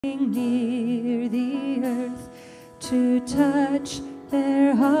near the earth to touch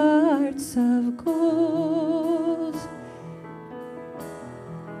their hearts of gold.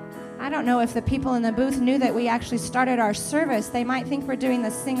 I don't know if the people in the booth knew that we actually started our service. They might think we're doing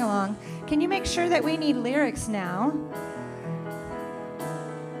the sing-along. Can you make sure that we need lyrics now?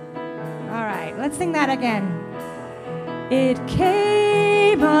 All right, let's sing that again. It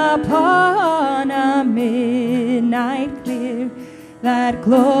came upon a midnight clear, that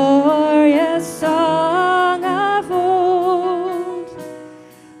glorious song of old,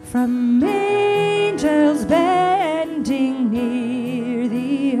 from angels bending near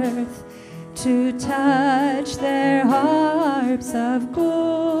the earth to touch their harps of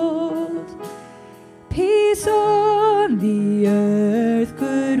gold. Peace on the earth,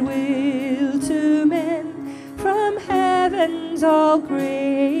 goodwill to men, from heaven's all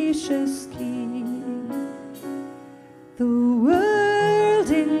gracious King. The world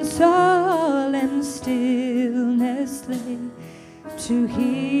in solemn stillness lay to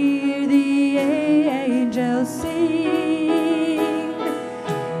hear the angels sing.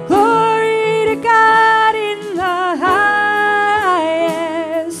 Glory to God in the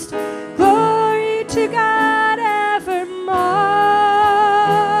highest, glory to God evermore.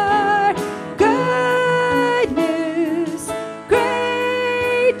 Good news,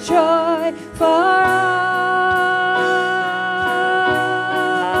 great joy for all.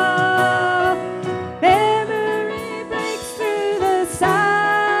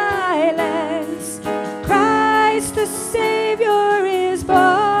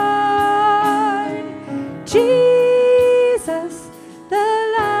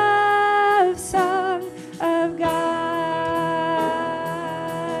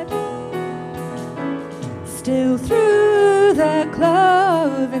 Still through the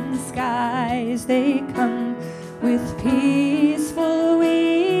cloven skies they come, with peaceful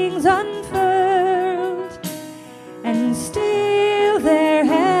wings unfurled, and still their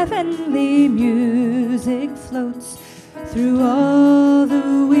heavenly music floats through all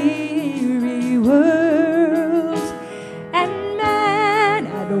the weary world. And man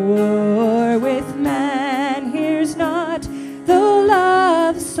at war with man hears not the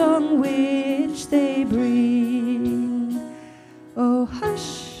love song which they bring. Oh,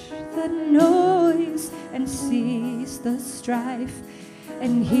 hush the noise and cease the strife,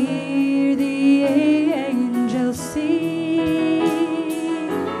 and hear the angels sing.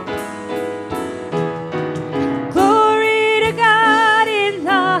 Glory to God in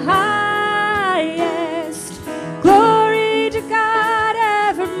the highest, glory to God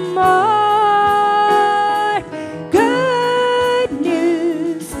evermore. Good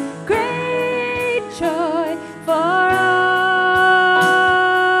news, great joy for all.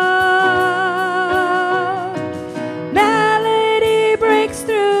 Melody breaks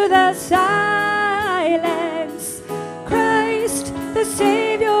through the silence. Christ the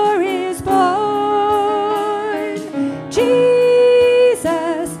Savior is born.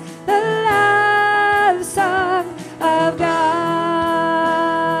 Jesus, the love song of God.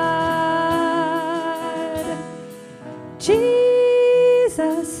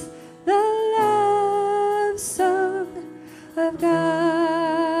 Jesus, the love song of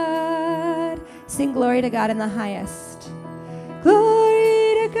God. Sing glory to God in the highest.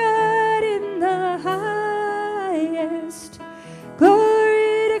 Glory to God in the highest.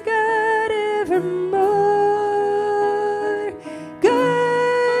 Glory to God evermore.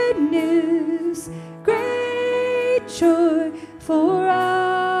 Good news, great joy for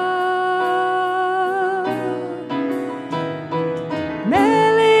all.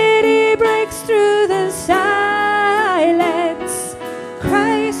 Melody breaks through the silence.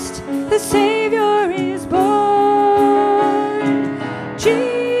 Christ the Savior is born.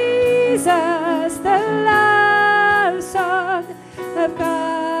 Jesus, the love song of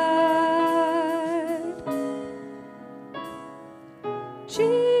God.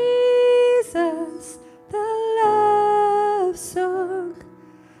 Jesus, the love song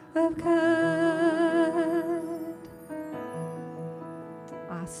of God.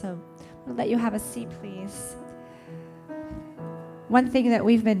 Awesome. I'll let you have a seat, please. One thing that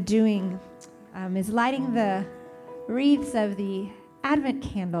we've been doing is lighting the wreaths of the Advent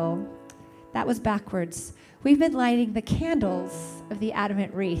candle. That was backwards. We've been lighting the candles of the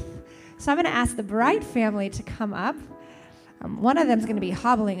Advent wreath. So I'm going to ask the Bright family to come up. One of them is going to be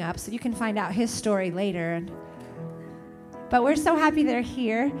hobbling up, so you can find out his story later. But we're so happy they're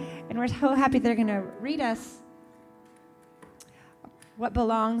here, and we're so happy they're going to read us what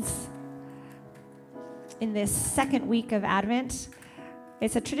belongs in this second week of Advent.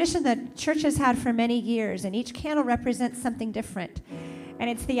 It's a tradition that church has had for many years, and each candle represents something different. And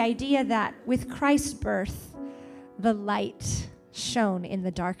it's the idea that with Christ's birth, the light shone in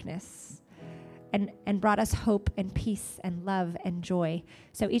the darkness and brought us hope and peace and love and joy.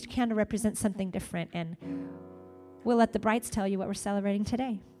 So each candle represents something different, and we'll let the brights tell you what we're celebrating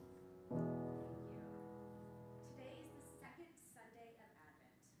today. Today is the second Sunday of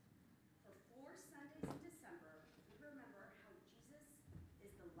Advent. For 4 Sundays in December, we remember how Jesus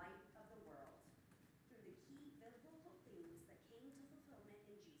is the light of the world through the key biblical themes that came to fulfillment in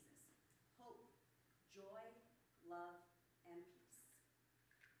Jesus: hope, joy, love, and peace.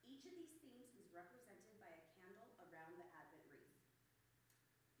 Each of these themes is represented by a candle around the Advent wreath.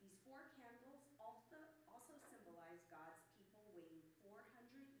 These 4 candles also symbolize God's people waiting 400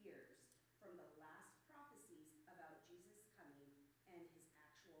 years from the last prophecies about Jesus coming and his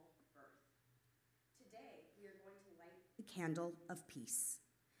actual birth. Today, we are going to light the candle of peace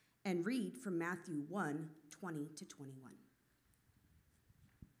and read from Matthew 1:20-21.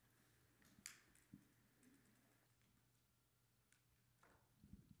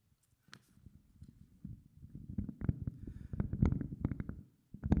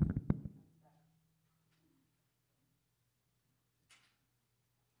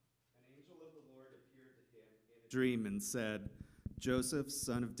 Dream and said, "Joseph,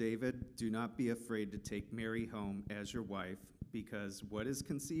 son of David, do not be afraid to take Mary home as your wife, because what is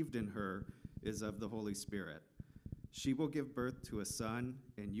conceived in her is of the Holy Spirit. She will give birth to a son,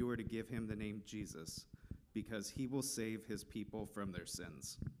 and you are to give him the name Jesus, because he will save his people from their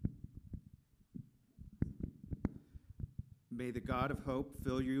sins." May the God of hope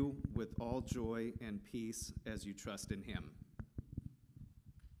fill you with all joy and peace as you trust in him.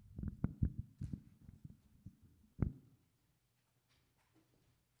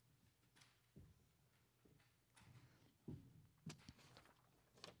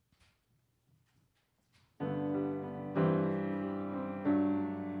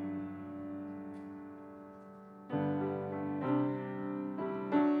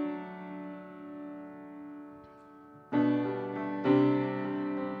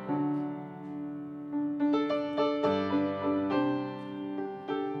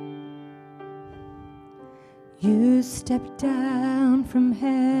 You stepped down from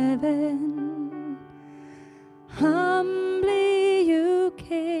heaven, humbly you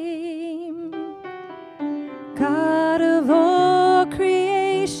came, God of all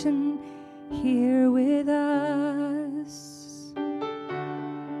creation, here with us.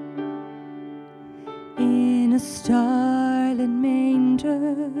 In a starlit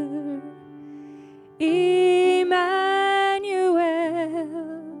manger, Emmanuel,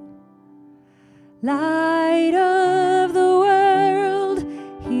 light of the world,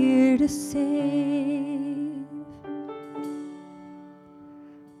 here to save.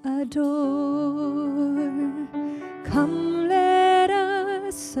 Adore, come let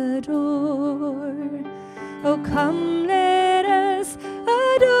us adore. Oh, come let us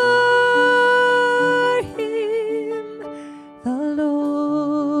adore him, the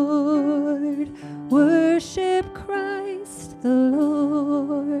Lord. Worship Christ the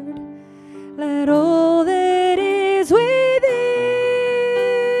Lord. Let all that is within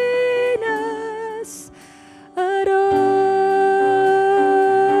us adore.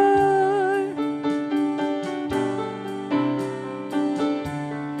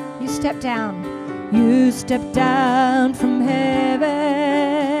 You step down from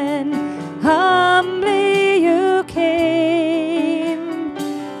heaven, humbly you came,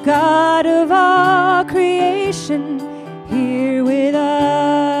 God of all creation, here with us.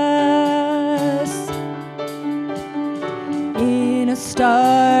 In a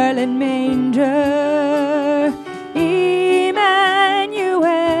starlit manger, Emmanuel,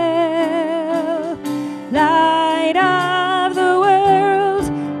 light of the world,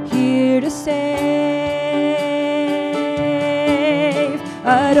 here to save.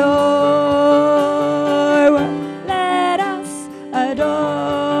 Adore, let us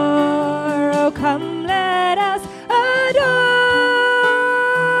adore. Oh, come, let us adore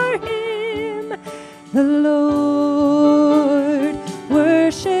him, the Lord.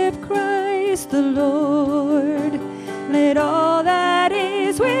 Worship Christ the Lord. Let all that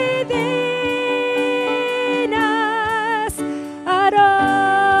is within us adore.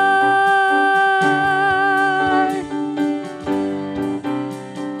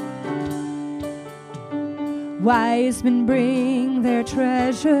 Wise men bring their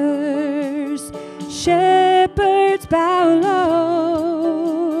treasures, shepherds bow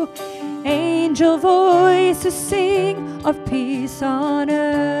low, angel voices sing of peace on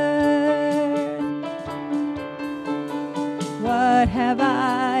earth. What have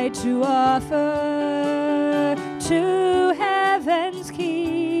I to offer to heaven heaven's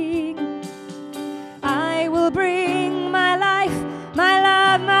King. I will bring my life, my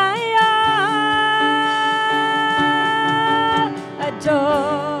love, my all.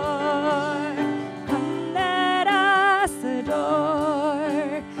 Adore, come let us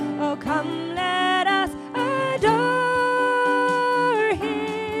adore. Oh, come let us adore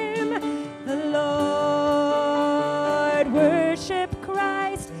him, the Lord. Worship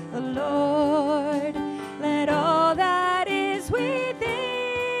Christ, the Lord. Let all that is within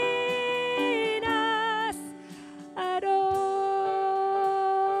us adore.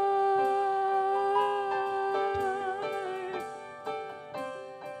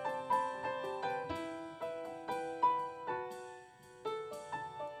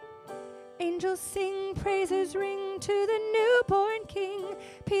 Angels sing, praises ring to the newborn King.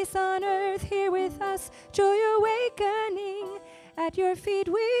 Peace on earth here with us, joy awakening. At your feet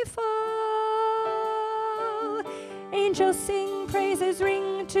we fall. Angels sing, praises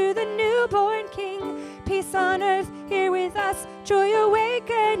ring to the newborn King. Peace on earth here with us, joy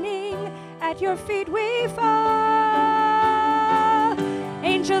awakening. At your feet we fall.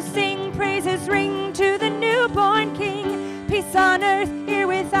 Angels sing, praises ring to the newborn King. Peace on earth here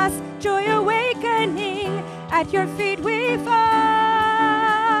with us, joy awakening. At your feet we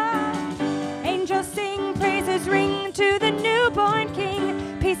fall. Angels sing, praises ring to the newborn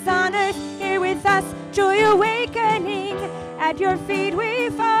King. Peace on earth here with us, joy awakening. At your feet we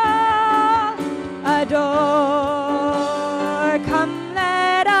fall. Adore, come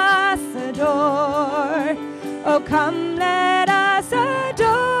let us adore. Oh, come let us adore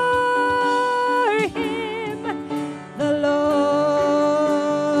him, the Lord.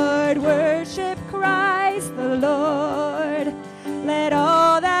 Worship Christ, the Lord. Let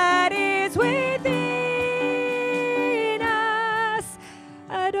all that is within us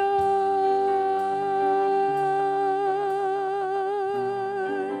adore.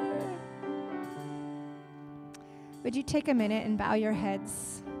 Would you take a minute and bow your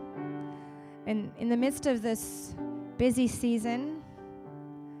heads? And in the midst of this busy season,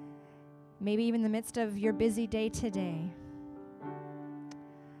 maybe even in the midst of your busy day today,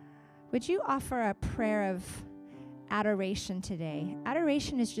 would you offer a prayer of adoration today?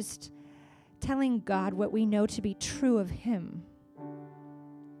 Adoration is just telling God what we know to be true of him.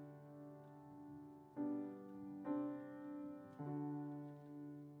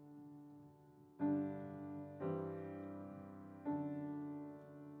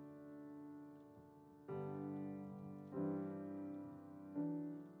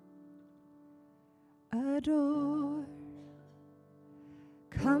 Adore,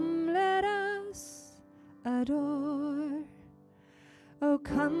 come let us adore. Oh,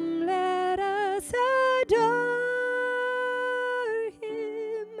 come let us adore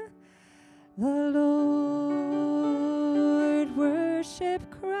him, the Lord. Worship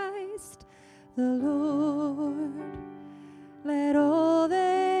Christ, the Lord. Let all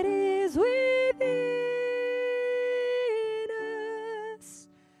that is within us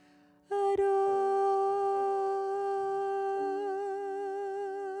adore.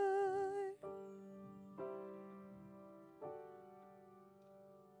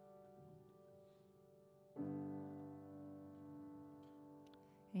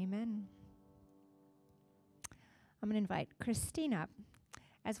 Amen. I'm going to invite Christine up.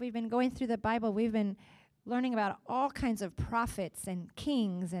 As we've been going through the Bible, we've been learning about all kinds of prophets and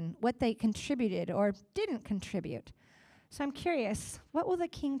kings and what they contributed or didn't contribute. So I'm curious, what will the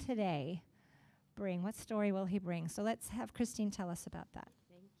king today bring? What story will he bring? So let's have Christine tell us about that.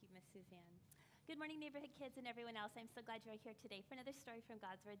 Thank you, Miss Suzanne. Good morning, neighborhood kids and everyone else. I'm so glad you're here today for another story from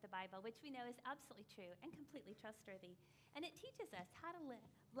God's Word, the Bible, which we know is absolutely true and completely trustworthy. And it teaches us how to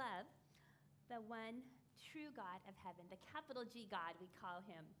love the one true God of heaven, the capital G God, we call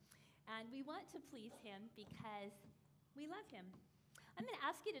him. And we want to please him because we love him. I'm going to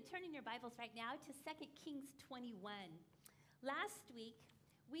ask you to turn in your Bibles right now to 2 Kings 21. Last week,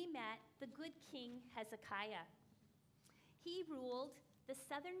 we met the good King Hezekiah. He ruled the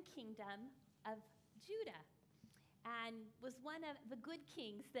southern kingdom of Judah and was one of the good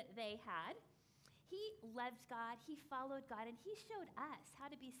kings that they had. He loved God, he followed God, and he showed us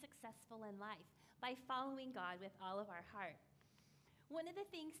how to be successful in life by following God with all of our heart. One of the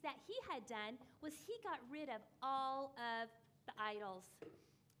things that he had done was he got rid of all of the idols,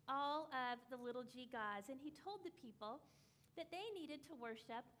 all of the little g gods, and he told the people that they needed to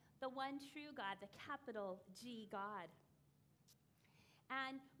worship the one true God, the capital G God.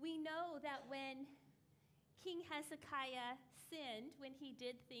 And we know that when King Hezekiah sinned, when he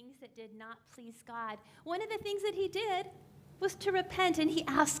did things that did not please God, one of the things that he did was to repent, and he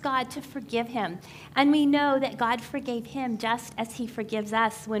asked God to forgive him. And we know that God forgave him just as he forgives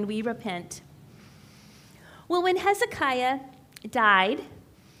us when we repent. Well, when Hezekiah died,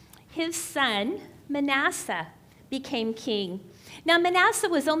 his son Manasseh became king. Now, Manasseh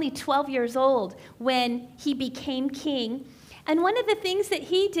was only 12 years old when he became king. And one of the things that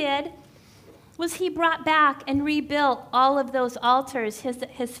he did was he brought back and rebuilt all of those altars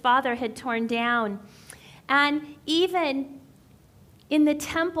his father had torn down. And even in the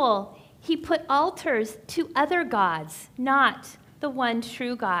temple, he put altars to other gods, not the one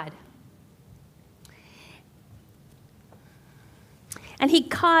true God. And he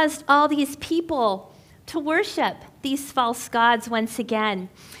caused all these people to worship these false gods once again.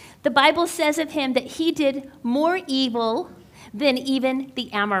 The Bible says of him that he did more evil than even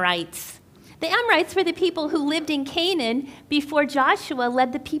the Amorites. The Amorites were the people who lived in Canaan before Joshua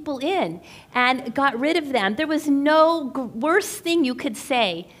led the people in and got rid of them. There was no worse thing you could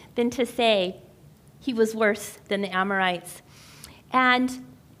say than to say he was worse than the Amorites. And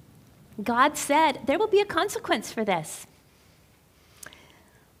God said, there will be a consequence for this.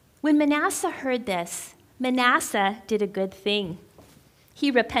 When Manasseh heard this, Manasseh did a good thing. He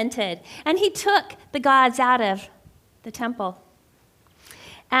repented, and he took the gods out of the temple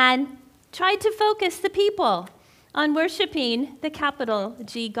and tried to focus the people on worshiping the capital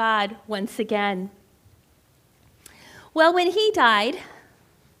G God once again. Well, when he died,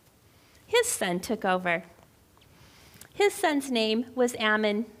 his son took over. His son's name was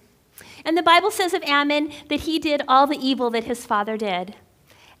Ammon. And the Bible says of Ammon that he did all the evil that his father did.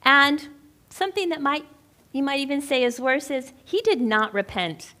 And something that you might even say is worse is he did not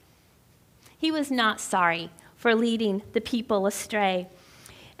repent. He was not sorry for leading the people astray.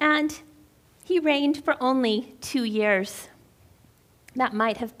 And he reigned for only 2 years. That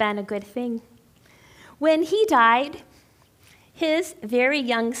might have been a good thing. When he died, his very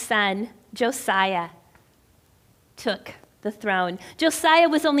young son, Josiah, took the throne. Josiah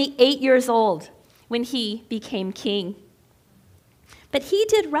was only 8 years old when he became king. But he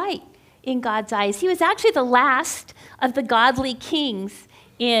did right in God's eyes. He was actually the last of the godly kings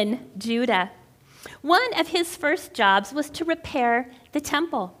in Judah. One of his first jobs was to repair the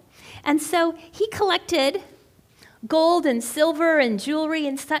temple. And so he collected gold and silver and jewelry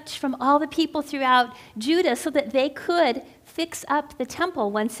and such from all the people throughout Judah so that they could fix up the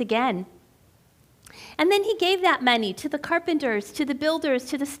temple once again. And then he gave that money to the carpenters, to the builders,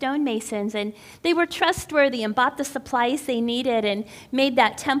 to the stonemasons, and they were trustworthy and bought the supplies they needed and made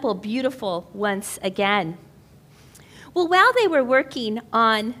that temple beautiful once again. Well, while they were working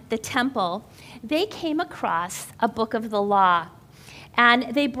on the temple, they came across a book of the law,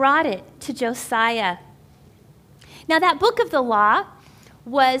 and they brought it to Josiah. Now, that book of the law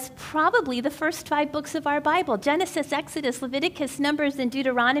was probably the first 5 books of our Bible: Genesis, Exodus, Leviticus, Numbers, and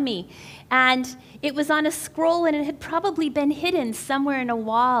Deuteronomy. And it was on a scroll, and it had probably been hidden somewhere in a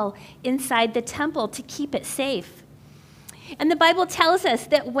wall inside the temple to keep it safe. And the Bible tells us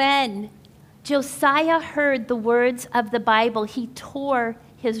that when Josiah heard the words of the Bible, he tore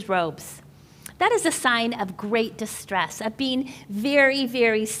his robes. That is a sign of great distress, of being very,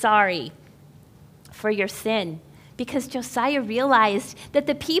 very sorry for your sin. Because Josiah realized that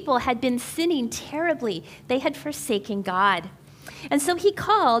the people had been sinning terribly. They had forsaken God. And so he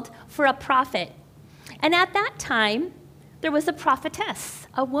called for a prophet. And at that time, there was a prophetess,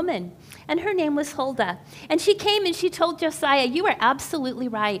 a woman, and her name was Huldah. And she came and she told Josiah, "You are absolutely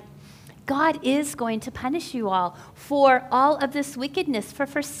right. God is going to punish you all for all of this wickedness, for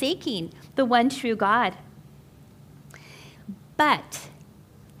forsaking the one true God. But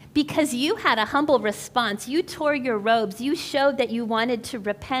because you had a humble response, you tore your robes, you showed that you wanted to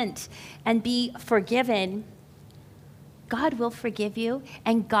repent and be forgiven, God will forgive you,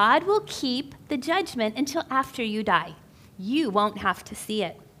 and God will keep the judgment until after you die. You won't have to see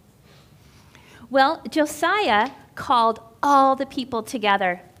it." Well, Josiah called all the people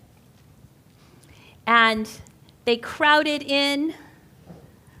together, and they crowded in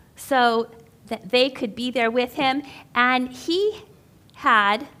so that they could be there with him, and he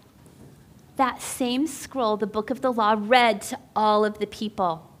had that same scroll, the book of the law, read to all of the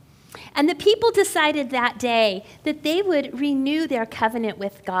people. And the people decided that day that they would renew their covenant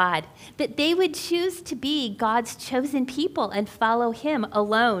with God, that they would choose to be God's chosen people and follow him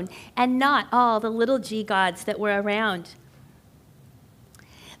alone and not all the little g gods that were around.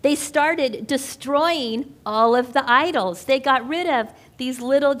 They started destroying all of the idols. They got rid of these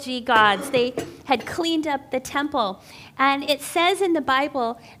little g gods. They had cleaned up the temple. And it says in the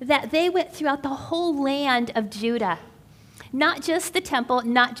Bible that they went throughout the whole land of Judah. Not just the temple,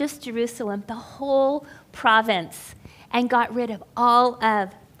 not just Jerusalem, the whole province. and got rid of all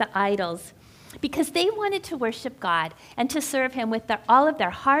of the idols because they wanted to worship God and to serve him with all of their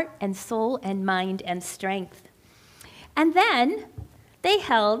heart and soul and mind and strength. And then they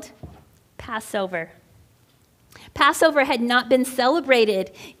held Passover. Passover had not been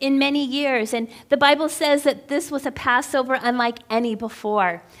celebrated in many years, and the Bible says that this was a Passover unlike any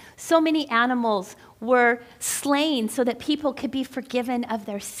before. So many animals were slain so that people could be forgiven of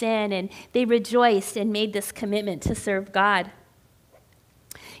their sin, and they rejoiced and made this commitment to serve God.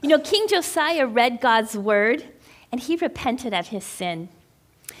 You know, King Josiah read God's word, and he repented of his sin.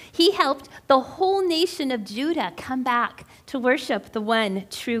 He helped the whole nation of Judah come back to worship the one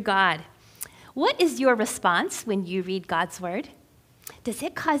true God. What is your response when you read God's word? Does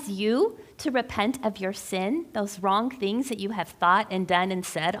it cause you to repent of your sin, those wrong things that you have thought and done and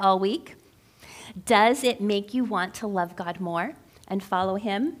said all week? Does it make you want to love God more and follow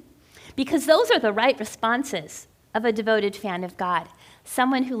him? Because those are the right responses of a devoted fan of God,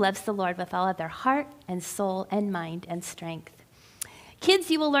 someone who loves the Lord with all of their heart and soul and mind and strength.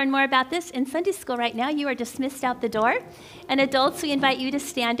 Kids, you will learn more about this in Sunday school right now. You are dismissed out the door. And adults, we invite you to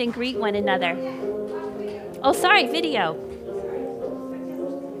stand and greet one another. Oh, sorry, video.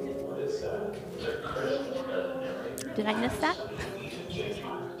 Did I miss that?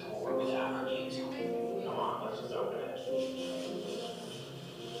 Come on, let's just open it.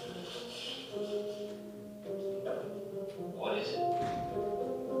 What is it?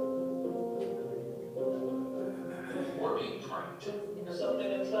 We're being pranked. There's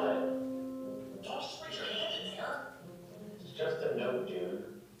something inside. Don't just reach your hand in there. It's just a note, dude.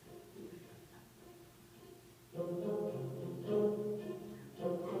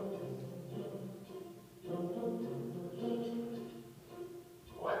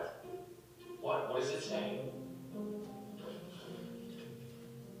 What? What does it say?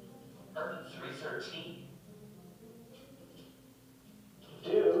 Earn 313.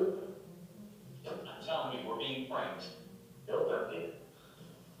 Dude. I'm telling you, we're being pranked. Bill Dumpy.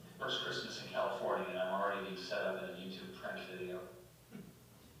 First Christmas in California, and I'm already being set up in a YouTube prank video.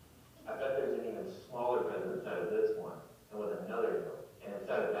 I bet there's an even smaller present inside of this one, and with another note. And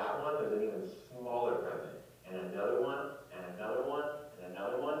inside of that one, there's an even smaller present, and another one, and another one, and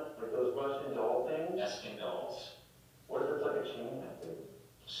another one, like those Russian doll things. Mexican dolls. What if it's like a chain method?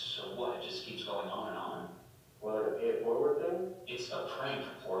 So what? It just keeps going on and on. Or like a pay-it-forward thing? It's a prank,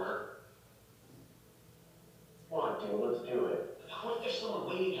 Porter. Come on, dude, let's do it. What if there's someone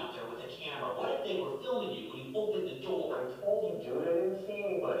waiting out there with a camera? What if they were filming you when you opened the door? I told you, dude, I didn't see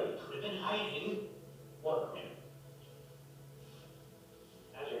anybody. Could have been hiding. Look, man.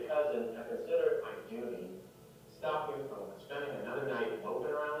 As your cousin, I consider it my duty to stop you from spending another night moping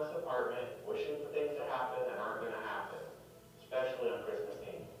around this apartment, wishing for things to happen that aren't going to happen, especially on Christmas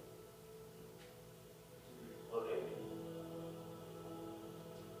Eve. Look at me.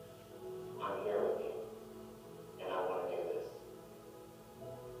 I'm here with you, and I want to do this.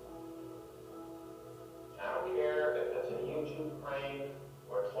 I don't care if it's a YouTube prank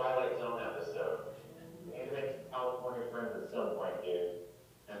or a Twilight Zone episode. We need to make some California friends at some point, dude.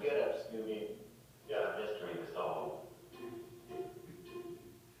 Now get up, Scooby. You got a mystery to solve.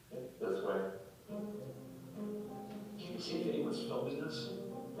 This way. Can you see if anyone's filming us?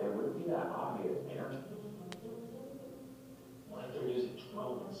 They wouldn't be that obvious, man. What if they're using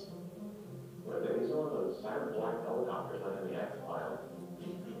drones? What if they're using one of those silent black helicopters like in the X-Files?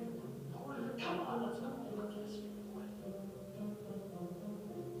 Come on, let's go.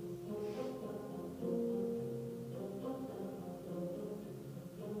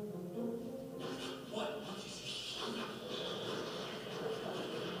 What?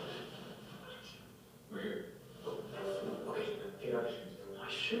 We're here. Okay, take out your shoes. My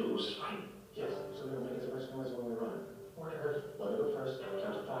shoes? Right. Yes, so we don't make as much noise when we run. Order. Let me go first.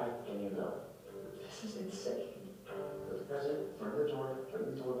 Count to 5, and you go. This is insane. Put the present in front of the door, ring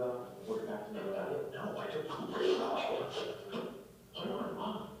the doorbell, work back to me. Got it? No, I don't. Put on,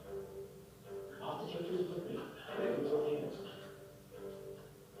 Mom. I'll have to take yours with me. Ready with both hands.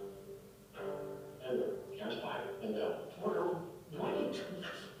 And count to 5, and go. Order. Wait.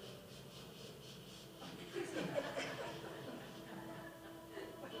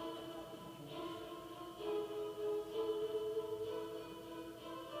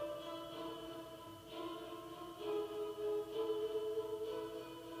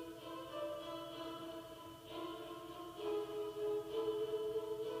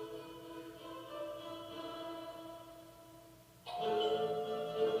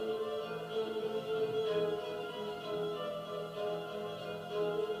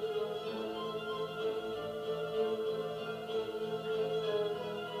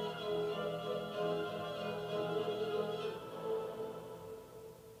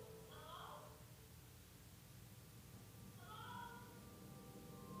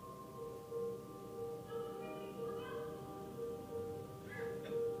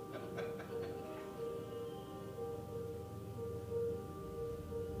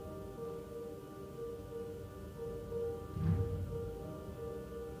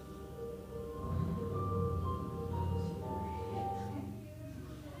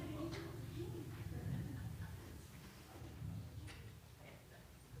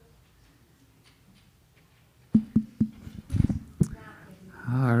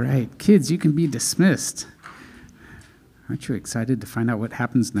 All right, kids, you can be dismissed. Aren't you excited to find out what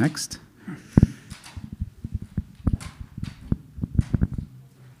happens next?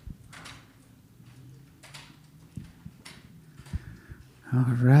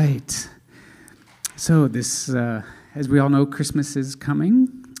 All right. So this, as we all know, Christmas is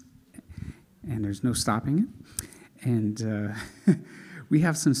coming, and there's no stopping it. And we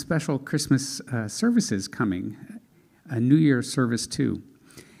have some special Christmas services coming, a New Year's service too.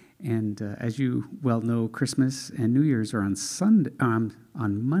 And as you well know, Christmas and New Year's are on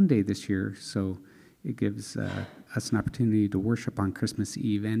Monday this year, so it gives us an opportunity to worship on Christmas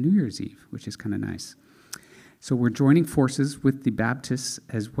Eve and New Year's Eve, which is kind of nice. So we're joining forces with the Baptists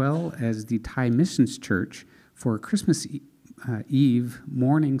as well as the Thai Missions Church for a Christmas Eve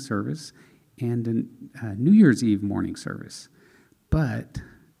morning service and a New Year's Eve morning service. But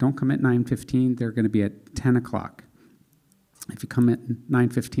don't come at 9:15, they're going to be at 10 o'clock. If you come at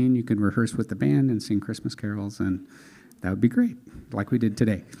 9:15, you can rehearse with the band and sing Christmas carols, and that would be great, like we did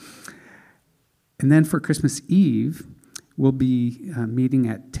today. And then for Christmas Eve, we'll be meeting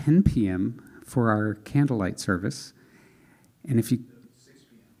at 10 p.m. for our candlelight service. And if you... 6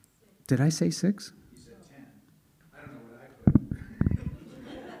 p.m. Did I say 6? You said 10. I don't know what I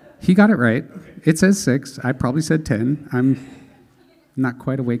put. He got it right. Okay. It says 6. I probably said 10. I'm not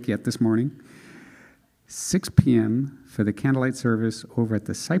quite awake yet this morning. 6 p.m. for the candlelight service over at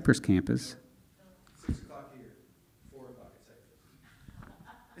the Cypress campus. 6 o'clock here, 4 o'clock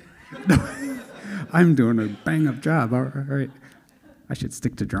at Cypress. I'm doing a bang-up job. All right. I should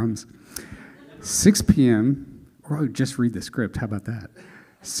stick to drums. 6 p.m., or I'll just read the script. How about that?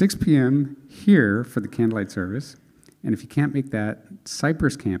 6 p.m. here for the candlelight service. And if you can't make that,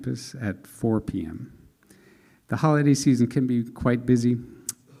 Cypress campus at 4 p.m. The holiday season can be quite busy,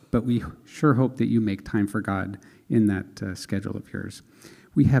 but we sure hope that you make time for God in that schedule of yours.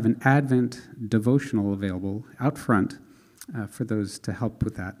 We have an Advent devotional available out front for those to help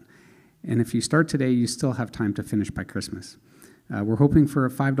with that. And if you start today, you still have time to finish by Christmas. We're hoping for a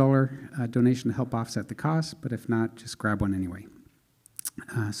 $5 donation to help offset the cost, but if not, just grab one anyway.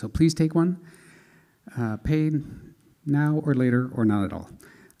 So please take one, paid now or later or not at all.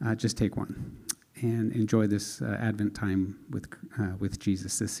 Just take one and enjoy this Advent time with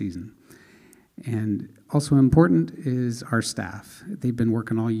Jesus this season. And also important is our staff. They've been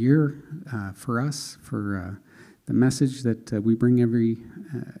working all year for us, for the message that we bring every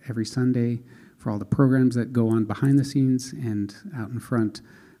Sunday, for all the programs that go on behind the scenes and out in front,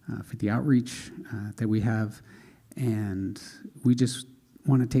 for the outreach that we have. And we just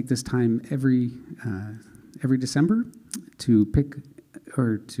want to take this time every December to pick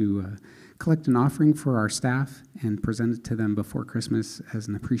or to collect an offering for our staff and present it to them before Christmas as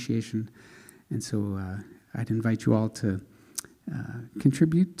an appreciation. And so I'd invite you all to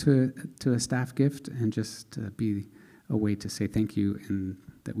contribute to a staff gift and just be a way to say thank you and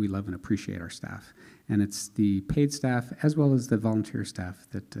that we love and appreciate our staff. And it's the paid staff as well as the volunteer staff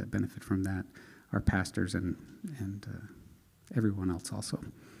that benefit from that, our pastors and everyone else also.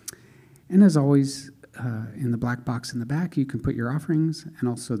 And as always, in the black box in the back, you can put your offerings and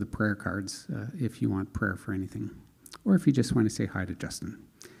also the prayer cards if you want prayer for anything, or if you just want to say hi to Justin.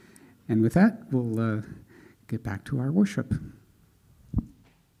 And with that, we'll get back to our worship.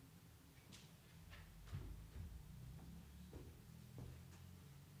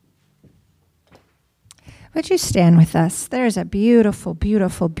 Would you stand with us? There's a beautiful,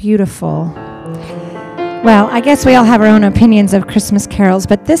 beautiful, beautiful... Well, I guess we all have our own opinions of Christmas carols,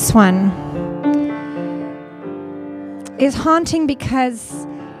 but this one is haunting because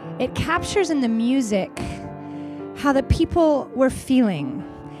it captures in the music how the people were feeling.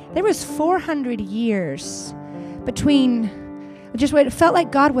 There was 400 years between just what it felt like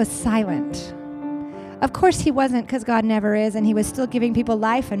God was silent. Of course he wasn't, because God never is, and he was still giving people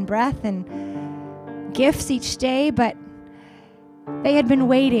life and breath and gifts each day, but they had been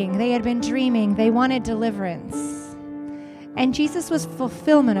waiting, they had been dreaming, they wanted deliverance. And Jesus was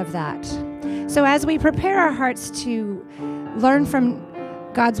fulfillment of that. So as we prepare our hearts to learn from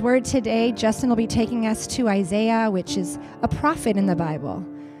God's word today, Justin will be taking us to Isaiah, which is a prophet in the Bible,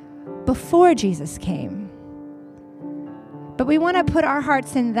 before Jesus came. But we want to put our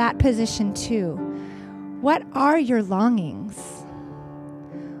hearts in that position too. What are your longings?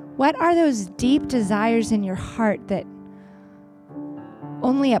 What are those deep desires in your heart that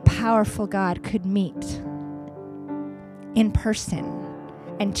only a powerful God could meet in person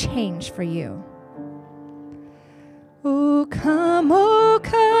and change for you? O come,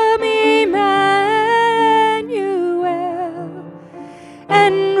 Emmanuel,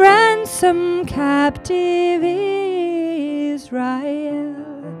 and ransom captive Israel.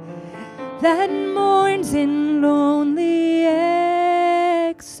 Israel that mourns in lonely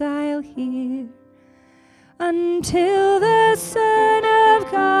exile here until the Son of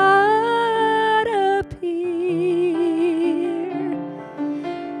God appear.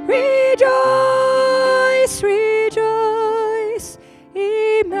 Rejoice, rejoice,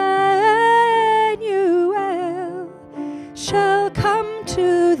 Emmanuel shall come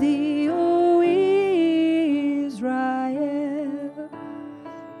to thee, O Israel.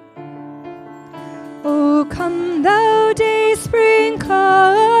 O come thou day spring,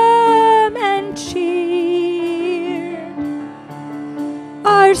 come and cheer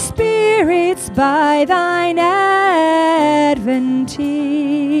our spirits by thine advent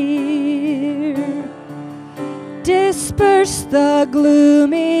here. Disperse the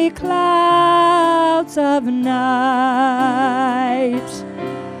gloomy clouds of night,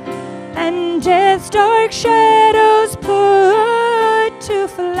 and death's dark shadows put to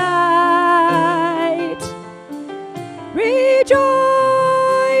flight.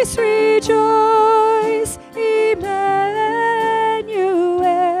 Rejoice, rejoice, Emmanuel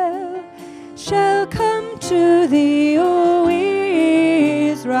shall come to thee, O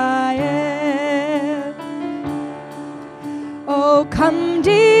Israel. O come,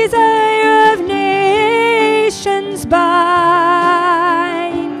 desire of nations,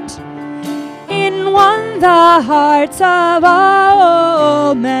 bind in one the hearts of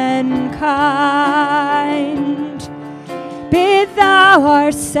all mankind. Bid thou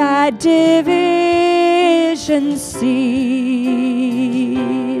our sad divisions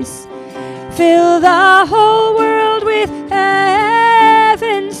cease. Fill the whole world with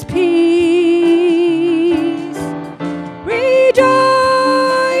heaven's peace.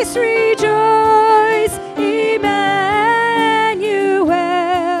 Rejoice, rejoice, Emmanuel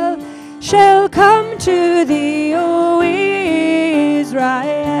shall come to thee, O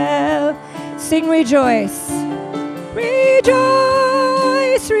Israel. Sing rejoice.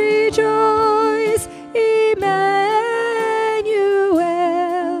 Rejoice, rejoice, Emmanuel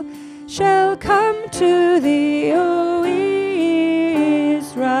shall come to thee, O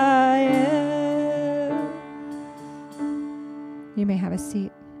Israel. You may have a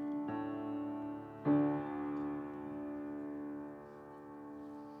seat.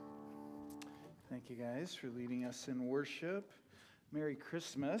 Thank you guys for leading us in worship. Merry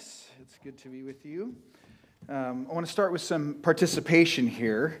Christmas. It's good to be with you. I want to start with some participation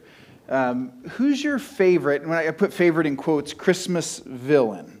here. Who's your favorite, when I put favorite in quotes, Christmas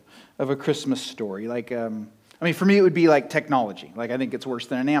villain of a Christmas story? Like, for me it would be like technology. Like, I think it's worse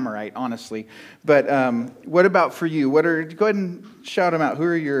than an Amorite, honestly. But what about for you? Go ahead and shout them out. Who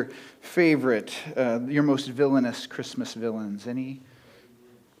are your favorite, your most villainous Christmas villains? Any?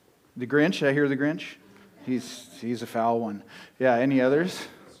 The Grinch? Did I hear the Grinch? He's a foul one. Yeah, any others?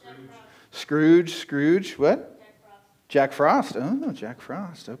 Scrooge, what? Jack Frost. Oh, Jack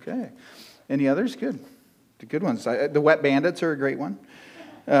Frost, okay. Any others? Good. The good ones. The Wet Bandits are a great one.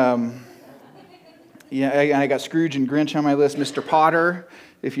 Yeah, I got Scrooge and Grinch on my list. Mr. Potter,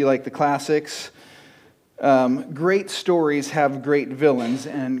 if you like the classics. Great stories have great villains,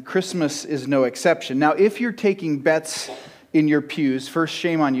 and Christmas is no exception. Now, if you're taking bets in your pews, first,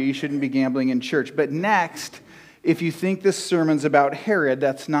 shame on you. You shouldn't be gambling in church. But next, if you think this sermon's about Herod,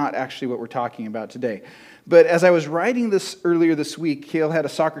 that's not actually what we're talking about today. But as I was writing this earlier this week, Cale had a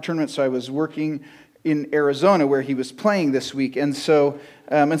soccer tournament, so I was working in Arizona where he was playing this week. And so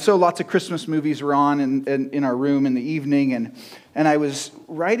lots of Christmas movies were on in our room in the evening. And I was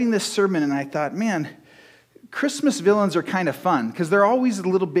writing this sermon, and I thought, man, Christmas villains are kind of fun because they're always a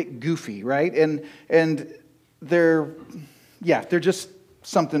little bit goofy, right? And they're just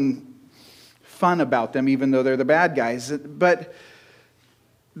something fun about them, even though they're the bad guys. But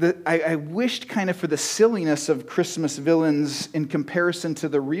I wished kind of for the silliness of Christmas villains in comparison to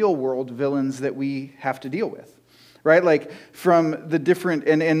the real world villains that we have to deal with, right? Like from the different,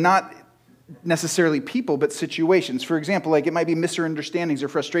 and not necessarily people, but situations. For example, like it might be misunderstandings or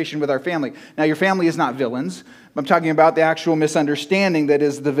frustration with our family. Now, your family is not villains. I'm talking about the actual misunderstanding that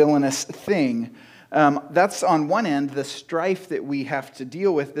is the villainous thing. That's on one end, the strife that we have to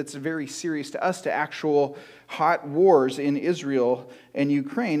deal with that's very serious to us, to actual hot wars in Israel and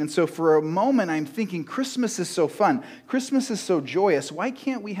Ukraine. And so for a moment, I'm thinking Christmas is so fun. Christmas is so joyous. Why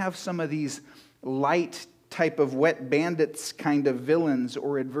can't we have some of these light type of Wet Bandits kind of villains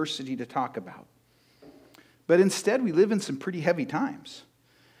or adversity to talk about? But instead, we live in some pretty heavy times.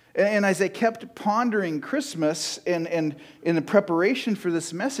 And as I kept pondering Christmas and in the preparation for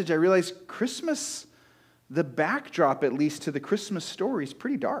this message, I realized Christmas, the backdrop at least to the Christmas story, is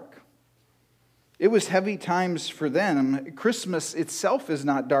pretty dark. It was heavy times for them. Christmas itself is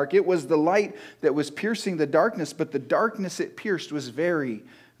not dark. It was the light that was piercing the darkness, but the darkness it pierced was very,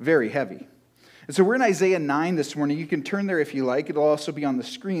 very heavy. And so we're in Isaiah 9 this morning. You can turn there if you like. It'll also be on the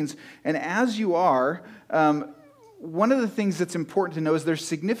screens. And as you are, one of the things that's important to know is there's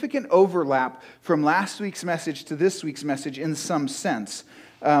significant overlap from last week's message to this week's message in some sense.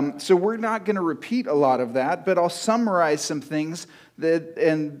 So we're not going to repeat a lot of that, but I'll summarize some things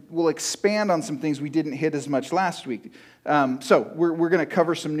and we'll expand on some things we didn't hit as much last week. So we're going to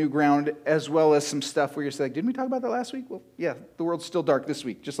cover some new ground as well as some stuff where you're saying, didn't we talk about that last week? Well, yeah, the world's still dark this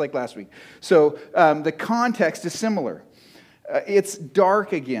week, just like last week. So the context is similar. It's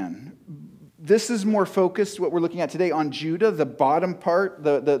dark again. This is more focused, what we're looking at today, on Judah, the bottom part,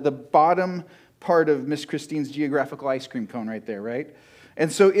 the bottom part of Miss Christine's geographical ice cream cone right there, right? And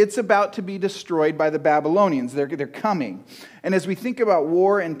so it's about to be destroyed by the Babylonians. They're coming. And as we think about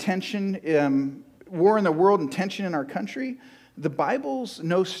war and tension, war in the world and tension in our country, the Bible's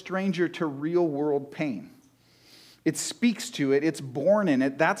no stranger to real world pain. It speaks to it. It's born in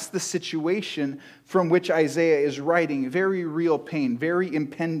it. That's the situation from which Isaiah is writing. Very real pain, very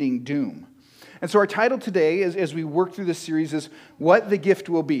impending doom. And so our title today, as we work through this series, is What the Gift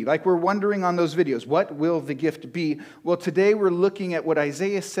Will Be. Like we're wondering on those videos, what will the gift be? Well, today we're looking at what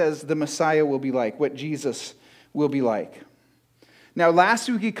Isaiah says the Messiah will be like, what Jesus will be like. Now, last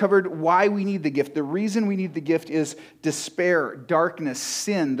week we covered why we need the gift. The reason we need the gift is despair, darkness,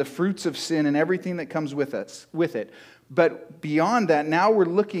 sin, the fruits of sin, and everything that comes with it. But beyond that, now we're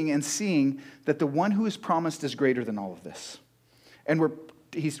looking and seeing that the one who is promised is greater than all of this. And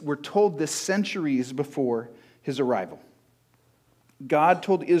we're told this centuries before his arrival. God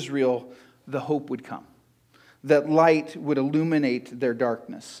told Israel the hope would come, that light would illuminate their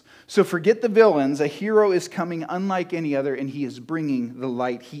darkness. So forget the villains. A hero is coming unlike any other, and he is bringing the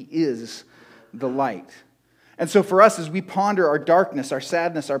light. He is the light. And so for us, as we ponder our darkness, our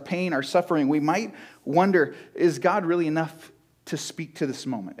sadness, our pain, our suffering, we might wonder, is God really enough to speak to this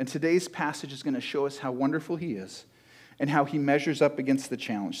moment? And today's passage is going to show us how wonderful he is and how he measures up against the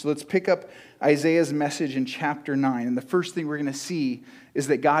challenge. So let's pick up Isaiah's message in chapter 9. And the first thing we're going to see is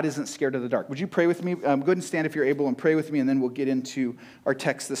that God isn't scared of the dark. Would you pray with me? Go ahead and stand if you're able and pray with me, and then we'll get into our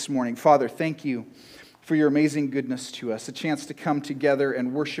text this morning. Father, thank you for your amazing goodness to us, a chance to come together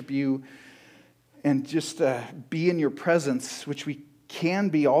and worship you and just be in your presence, which we can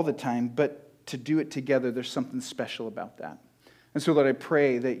be all the time, but to do it together, there's something special about that. And so, Lord, I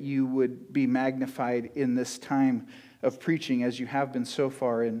pray that you would be magnified in this time of preaching, as you have been so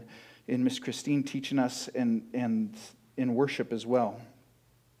far in Miss Christine teaching us and in worship as well.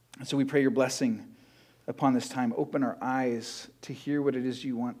 And so we pray your blessing upon this time. Open our eyes to hear what it is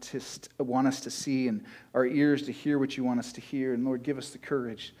you want us to see, and our ears to hear what you want us to hear. And Lord, give us the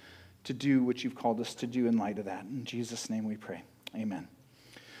courage to do what you've called us to do in light of that. In Jesus' name we pray. Amen.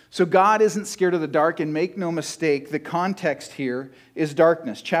 So God isn't scared of the dark, and make no mistake, the context here is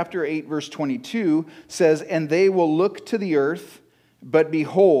darkness. Chapter 8, verse 22 says, "And they will look to the earth, but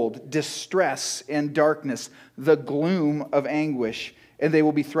behold, distress and darkness, the gloom of anguish, and they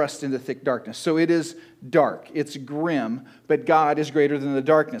will be thrust into thick darkness." So it is dark, it's grim, but God is greater than the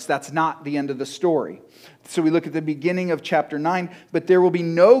darkness. That's not the end of the story. So we look at the beginning of chapter 9, "But there will be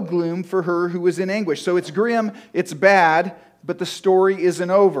no gloom for her who is in anguish." So it's grim, it's bad, but the story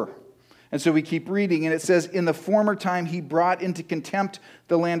isn't over. And so we keep reading, and it says, "In the former time he brought into contempt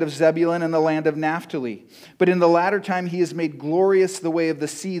the land of Zebulun and the land of Naphtali. But in the latter time he has made glorious the way of the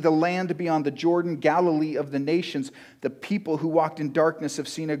sea, the land beyond the Jordan, Galilee of the nations. The people who walked in darkness have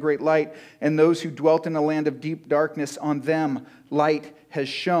seen a great light, and those who dwelt in a land of deep darkness, on them light has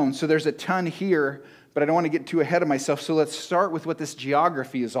shone." So there's a ton here, but I don't want to get too ahead of myself. So let's start with what this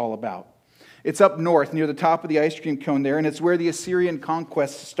geography is all about. It's up north near the top of the ice cream cone there, and it's where the Assyrian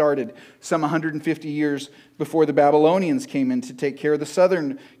conquest started some 150 years before the Babylonians came in to take care of the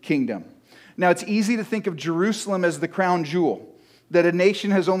southern kingdom. Now, it's easy to think of Jerusalem as the crown jewel, that a nation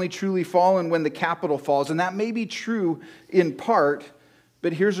has only truly fallen when the capital falls, and that may be true in part,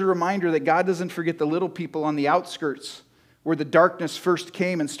 but here's a reminder that God doesn't forget the little people on the outskirts, where the darkness first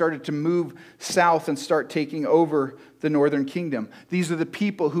came and started to move south and start taking over the northern kingdom. These are the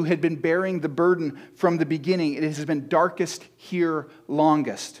people who had been bearing the burden from the beginning. It has been darkest here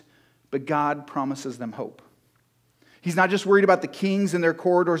longest, but God promises them hope. He's not just worried about the kings and their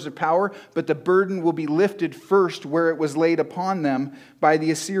corridors of power, but the burden will be lifted first where it was laid upon them by the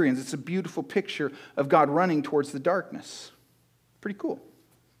Assyrians. It's a beautiful picture of God running towards the darkness. Pretty cool.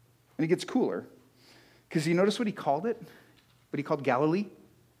 And it gets cooler, because you notice what he called it? What he called Galilee?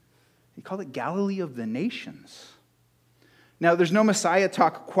 He called it Galilee of the nations. Now, there's no Messiah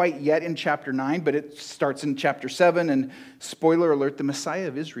talk quite yet in chapter 9, but it starts in chapter 7, and spoiler alert, the Messiah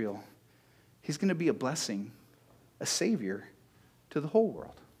of Israel, he's going to be a blessing, a savior to the whole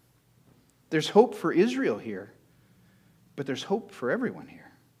world. There's hope for Israel here, but there's hope for everyone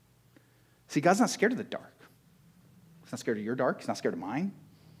here. See, God's not scared of the dark. He's not scared of your dark. He's not scared of mine.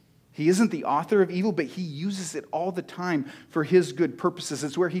 He isn't the author of evil, but he uses it all the time for his good purposes.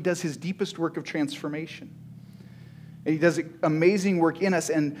 It's where he does his deepest work of transformation. And he does amazing work in us,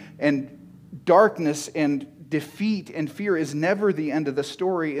 and darkness and defeat and fear is never the end of the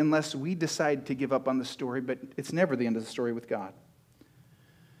story unless we decide to give up on the story, but it's never the end of the story with God.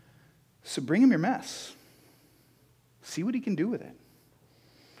 So bring him your mess. See what he can do with it.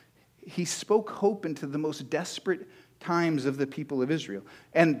 He spoke hope into the most desperate times of the people of Israel.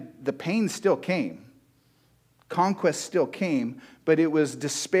 And the pain still came. Conquest still came, but it was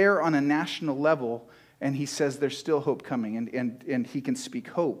despair on a national level, and he says there's still hope coming, and he can speak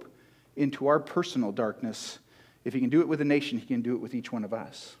hope into our personal darkness. If he can do it with a nation, he can do it with each one of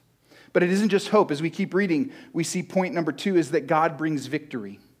us. But it isn't just hope. As we keep reading, we see point number 2 is that God brings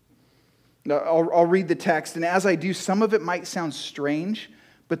victory. Now, I'll read the text, and as I do, some of it might sound strange,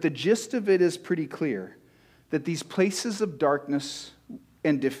 but the gist of it is pretty clear, that these places of darkness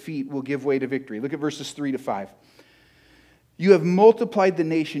and defeat will give way to victory. Look at verses 3 to 5. You have multiplied the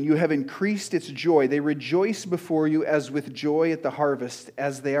nation. You have increased its joy. They rejoice before you as with joy at the harvest,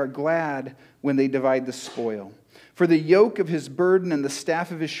 as they are glad when they divide the spoil. For the yoke of his burden and the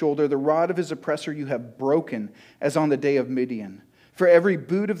staff of his shoulder, the rod of his oppressor you have broken, as on the day of Midian. For every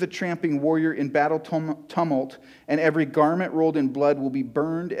boot of the tramping warrior in battle tumult and every garment rolled in blood will be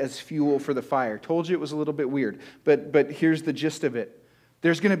burned as fuel for the fire. Told you it was a little bit weird, but here's the gist of it.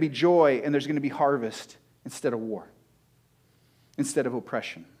 There's going to be joy and there's going to be harvest instead of war, instead of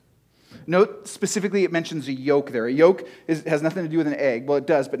oppression. Note specifically it mentions a yoke there. A yoke has nothing to do with an egg. Well, it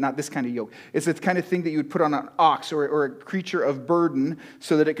does, but not this kind of yoke. It's the kind of thing that you would put on an ox or a creature of burden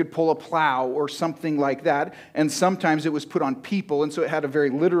so that it could pull a plow or something like that. And sometimes it was put on people, and so it had a very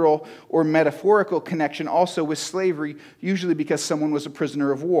literal or metaphorical connection also with slavery, usually because someone was a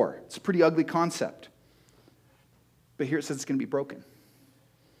prisoner of war. It's a pretty ugly concept. But here it says it's going to be broken.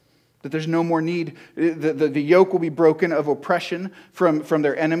 That there's no more need, the yoke will be broken of oppression from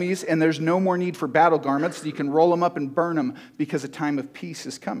their enemies, and there's no more need for battle garments. You can roll them up and burn them because a time of peace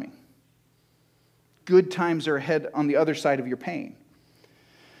is coming. Good times are ahead on the other side of your pain.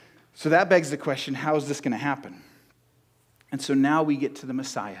 So that begs the question, how is this going to happen? And so now we get to the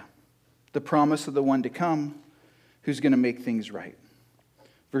Messiah, the promise of the one to come who's going to make things right.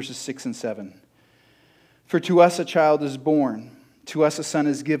 Verses 6 and 7. For to us a child is born, to us a son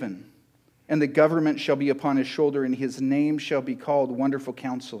is given, and the government shall be upon his shoulder, and his name shall be called Wonderful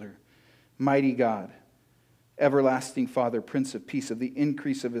Counselor, Mighty God, Everlasting Father, Prince of Peace. Of the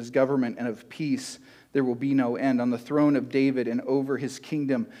increase of his government and of peace there will be no end, on the throne of David and over his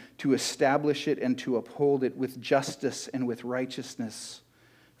kingdom, to establish it and to uphold it with justice and with righteousness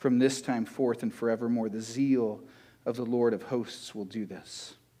from this time forth and forevermore. The zeal of the Lord of hosts will do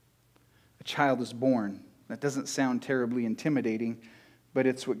this. A child is born. That doesn't sound terribly intimidating, but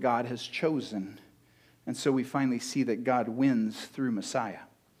it's what God has chosen. And so we finally see that God wins through Messiah.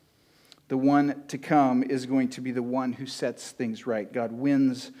 The one to come is going to be the one who sets things right. God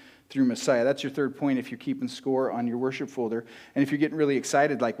wins through Messiah. That's your third point if you're keeping score on your worship folder. And if you're getting really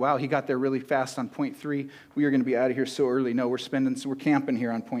excited, like, wow, he got there really fast on point 3. We are going to be out of here so early. No, we're camping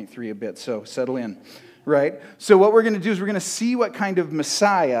here on point 3 a bit, so settle in, right? So what we're going to do is we're going to see what kind of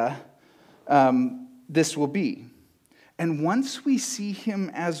Messiah this will be. And once we see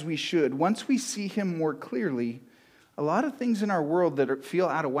him as we should, once we see him more clearly, a lot of things in our world that feel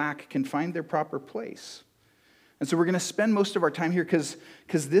out of whack can find their proper place. And so we're going to spend most of our time here because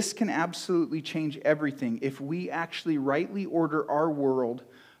this can absolutely change everything if we actually rightly order our world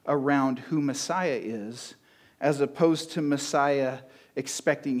around who Messiah is, as opposed to Messiah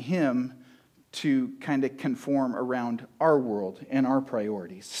expecting him to kind of conform around our world and our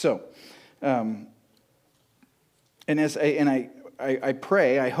priorities. So, I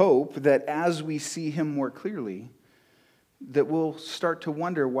pray, I hope, that as we see him more clearly, that we'll start to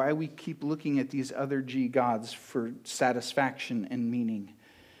wonder why we keep looking at these other gods for satisfaction and meaning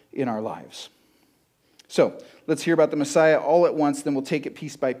in our lives. So, let's hear about the Messiah all at once, then we'll take it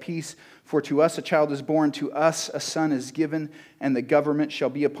piece by piece. For to us a child is born, to us a son is given, and the government shall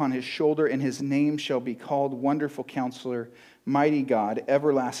be upon his shoulder, and his name shall be called Wonderful Counselor, Mighty God,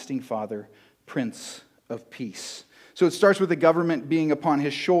 Everlasting Father, Prince of Peace. So it starts with the government being upon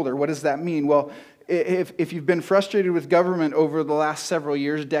his shoulder. What does that mean? Well, if you've been frustrated with government over the last several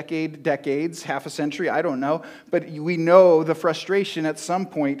years, decades, half a century, I don't know, but we know the frustration at some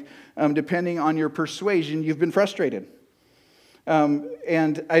point, depending on your persuasion, you've been frustrated.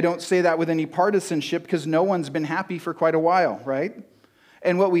 And I don't say that with any partisanship because no one's been happy for quite a while, right?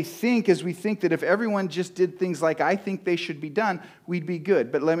 And what we think is we think that if everyone just did things like I think they should be done, we'd be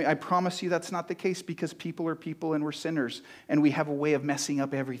good. But I promise you that's not the case because people are people and we're sinners and we have a way of messing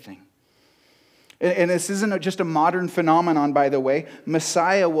up everything. And this isn't just a modern phenomenon, by the way.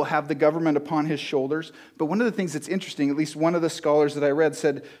 Messiah will have the government upon his shoulders. But one of the things that's interesting, at least one of the scholars that I read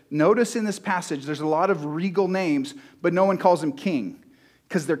said, notice in this passage there's a lot of regal names, but no one calls him king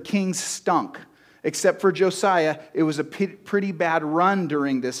because their kings stunk. Except for Josiah, it was a pretty bad run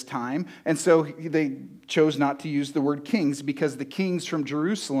during this time. And so they chose not to use the word kings because the kings from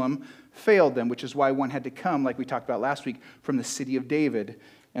Jerusalem failed them, which is why one had to come, like we talked about last week, from the city of David,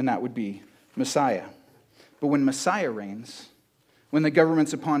 and that would be Messiah. But when Messiah reigns, when the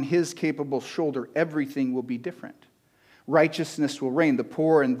government's upon his capable shoulder, everything will be different. Righteousness will reign. The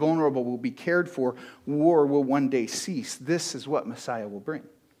poor and vulnerable will be cared for. War will one day cease. This is what Messiah will bring.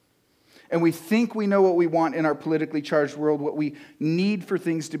 And we think we know what we want in our politically charged world, what we need for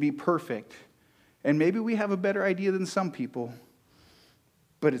things to be perfect. And maybe we have a better idea than some people,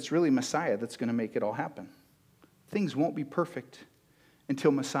 but it's really Messiah that's going to make it all happen. Things won't be perfect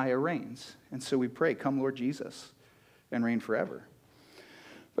until Messiah reigns. And so we pray, come Lord Jesus, and reign forever.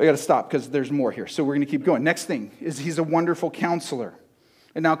 But I got to stop because there's more here. So we're going to keep going. Next thing is he's a wonderful counselor.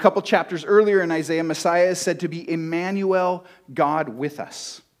 And now a couple chapters earlier in Isaiah, Messiah is said to be Emmanuel, God with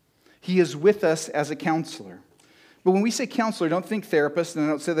us. He is with us as a counselor. But when we say counselor, don't think therapist, and I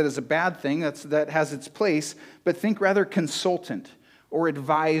don't say that as a bad thing. That has its place. But think rather consultant or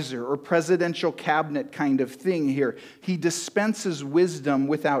advisor or presidential cabinet kind of thing here. He dispenses wisdom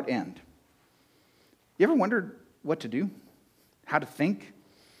without end. You ever wondered what to do? How to think?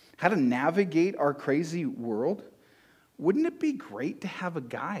 How to navigate our crazy world? Wouldn't it be great to have a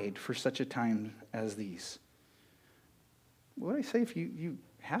guide for such a time as these? What do I say if you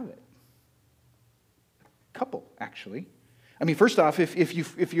have it? Couple, actually. I mean, first off,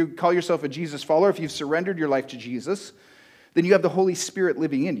 if you call yourself a Jesus follower, if you've surrendered your life to Jesus, then you have the Holy Spirit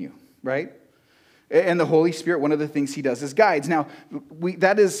living in you, right? And the Holy Spirit, one of the things he does is guides. Now,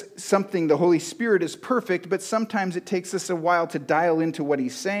 that is something, the Holy Spirit is perfect, but sometimes it takes us a while to dial into what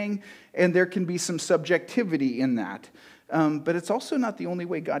he's saying, and there can be some subjectivity in that. But it's also not the only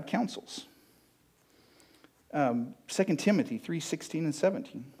way God counsels. 2 Timothy 3:16 and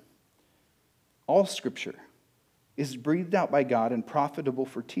 17. All Scripture is breathed out by God and profitable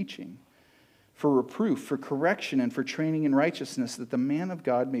for teaching, for reproof, for correction, and for training in righteousness, that the man of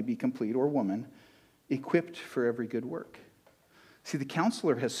God may be complete, or woman, equipped for every good work. See, the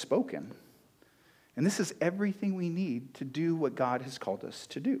counselor has spoken, and this is everything we need to do what God has called us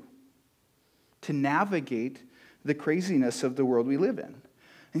to do, to navigate the craziness of the world we live in.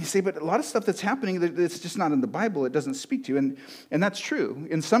 And you say, but a lot of stuff that's happening, it's just not in the Bible, it doesn't speak to. And that's true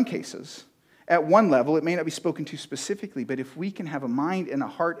in some cases. At one level, it may not be spoken to specifically, but if we can have a mind and a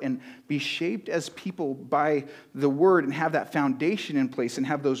heart and be shaped as people by the Word and have that foundation in place and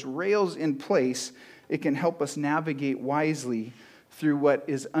have those rails in place, it can help us navigate wisely through what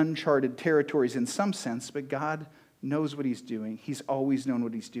is uncharted territories in some sense, but God knows what he's doing. He's always known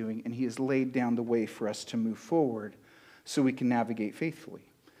what he's doing, and he has laid down the way for us to move forward so we can navigate faithfully.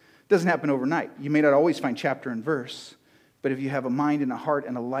 It doesn't happen overnight. You may not always find chapter and verse, but if you have a mind and a heart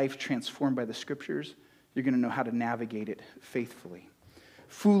and a life transformed by the Scriptures, you're going to know how to navigate it faithfully.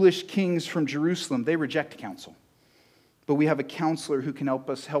 Foolish kings from Jerusalem, they reject counsel. But we have a counselor who can help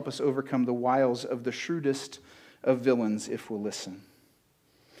us overcome the wiles of the shrewdest of villains if we'll listen.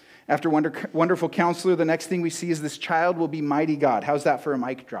 After wonderful counselor, the next thing we see is this child will be mighty God. How's that for a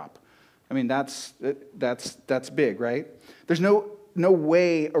mic drop? I mean, that's big, right? There's no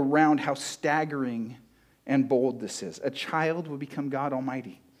way around how staggering and bold this is. A child will become God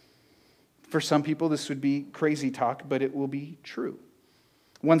Almighty. For some people, this would be crazy talk, but it will be true.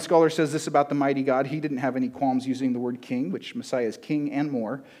 One scholar says this about the mighty God. He didn't have any qualms using the word king, which Messiah is king and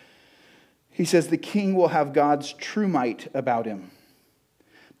more. He says the king will have God's true might about him.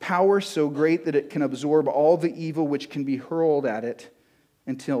 Power so great that it can absorb all the evil which can be hurled at it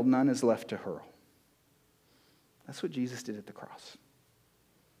until none is left to hurl. That's what Jesus did at the cross.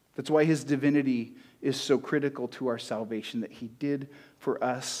 That's why his divinity is so critical to our salvation, that he did for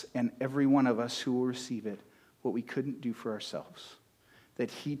us and every one of us who will receive it what we couldn't do for ourselves. That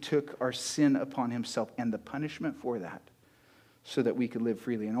he took our sin upon himself and the punishment for that so that we could live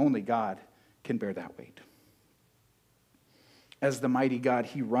freely. And only God can bear that weight. As the mighty God,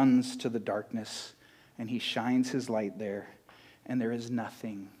 he runs to the darkness and he shines his light there, and there is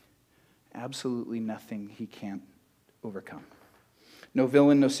nothing, absolutely nothing he can't overcome. No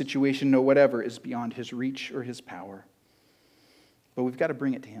villain, no situation, no whatever is beyond his reach or his power. But we've got to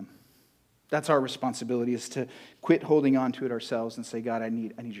bring it to him. That's our responsibility, is to quit holding on to it ourselves and say, God, I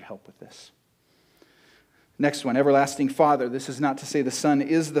need your help with this. Next one, everlasting Father. This is not to say the Son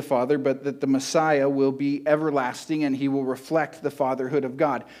is the Father, but that the Messiah will be everlasting and he will reflect the fatherhood of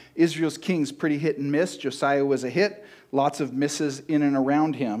God. Israel's king's pretty hit and miss. Josiah was a hit. Lots of misses in and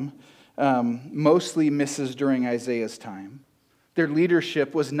around him. Mostly misses during Isaiah's time. Their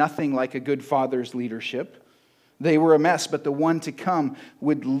leadership was nothing like a good father's leadership. They were a mess, but the one to come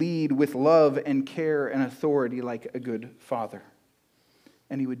would lead with love and care and authority like a good father.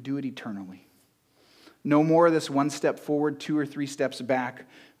 And he would do it eternally. No more of this one step forward, 2 or 3 steps back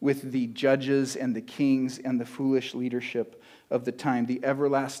with the judges and the kings and the foolish leadership of the time. The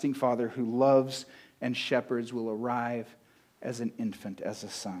everlasting Father who loves and shepherds will arrive as an infant, as a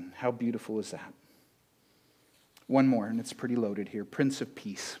son. How beautiful is that? One more, and it's pretty loaded here. Prince of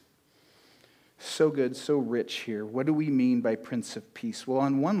Peace. So good, so rich here. What do we mean by Prince of Peace? Well,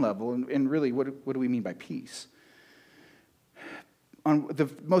 on one level, and really, what do we mean by peace? On the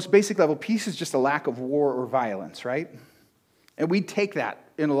most basic level, peace is just a lack of war or violence, right? And we take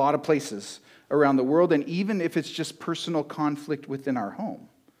that in a lot of places around the world, and even if it's just personal conflict within our home.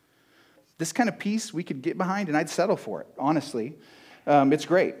 This kind of peace we could get behind, and I'd settle for it, honestly. It's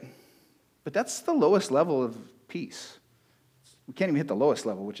great. But that's the lowest level of peace. We can't even hit the lowest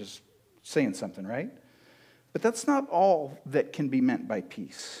level, which is saying something, right? But that's not all that can be meant by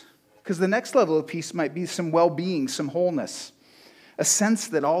peace. Because the next level of peace might be some well-being, some wholeness, a sense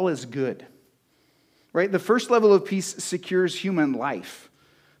that all is good, right? The first level of peace secures human life.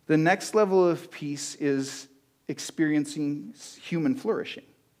 The next level of peace is experiencing human flourishing.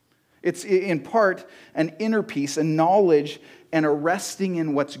 It's in part an inner peace, a knowledge, and a resting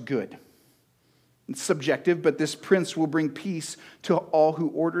in what's good. It's subjective, but this prince will bring peace to all who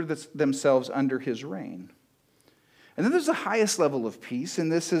order themselves under his reign. And then there's the highest level of peace, and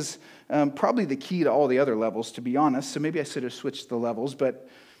this is probably the key to all the other levels, to be honest. So maybe I should have switched the levels, but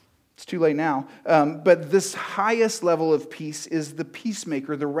it's too late now. But this highest level of peace is the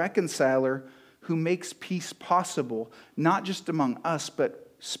peacemaker, the reconciler, who makes peace possible, not just among us,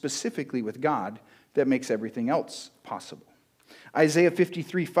 but specifically with God, that makes everything else possible. Isaiah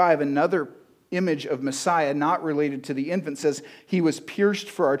 53:5, another image of Messiah, not related to the infant, says, he was pierced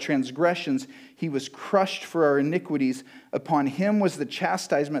for our transgressions, he was crushed for our iniquities. Upon him was the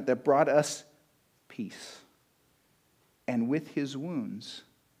chastisement that brought us peace. And with his wounds,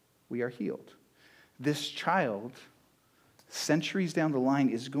 we are healed. This child, centuries down the line,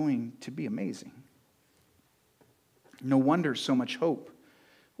 is going to be amazing. No wonder so much hope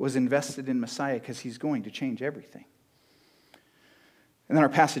was invested in Messiah, because he's going to change everything. And then our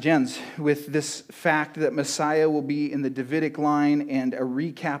passage ends with this fact that Messiah will be in the Davidic line, and a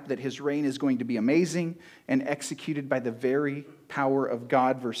recap that his reign is going to be amazing and executed by the very power of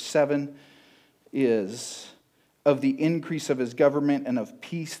God. Verse 7 is, of the increase of his government and of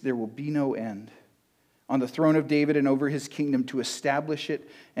peace there will be no end, on the throne of David and over his kingdom, to establish it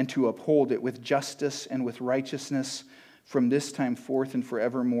and to uphold it with justice and with righteousness from this time forth and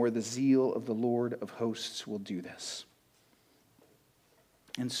forevermore. The zeal of the Lord of hosts will do this.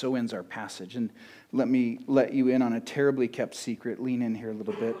 And so ends our passage. And let me let you in on a terribly kept secret. Lean in here a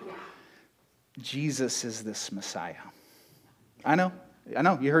little bit. Jesus is this Messiah. I know.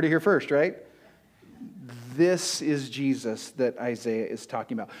 You heard it here first, right? This is Jesus that Isaiah is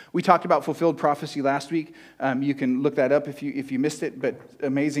talking about. We talked about fulfilled prophecy last week. You can look that up if you missed it, but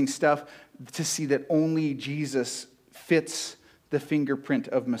amazing stuff to see that only Jesus fits the fingerprint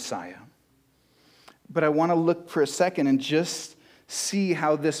of Messiah. But I want to look for a second and just see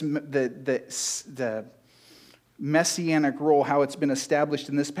how the messianic role, how it's been established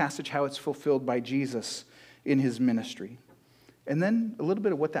in this passage, how it's fulfilled by Jesus in his ministry. And then a little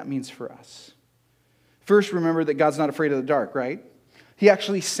bit of what that means for us. First, remember that God's not afraid of the dark, right? He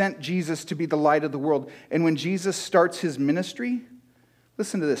actually sent Jesus to be the light of the world. And when Jesus starts his ministry,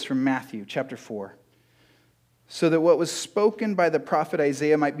 listen to this from Matthew chapter 4. So that what was spoken by the prophet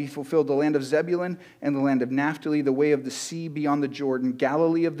Isaiah might be fulfilled, the land of Zebulun and the land of Naphtali, the way of the sea beyond the Jordan,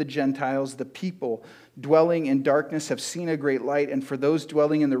 Galilee of the Gentiles, the people dwelling in darkness have seen a great light, and for those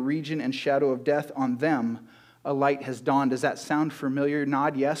dwelling in the region and shadow of death, on them a light has dawned. Does that sound familiar?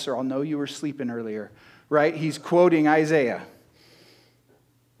 Nod yes, or I'll know you were sleeping earlier, right? He's quoting Isaiah.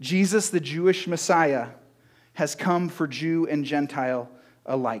 Jesus, the Jewish Messiah, has come for Jew and Gentile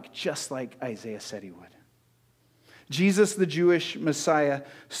alike, just like Isaiah said he would. Jesus, the Jewish Messiah,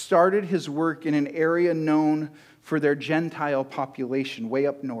 started his work in an area known for their Gentile population, way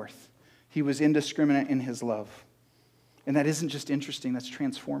up north. He was indiscriminate in his love. And that isn't just interesting, that's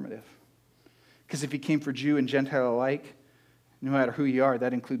transformative. Because if he came for Jew and Gentile alike, no matter who you are,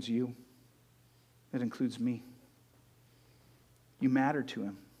 that includes you. That includes me. You matter to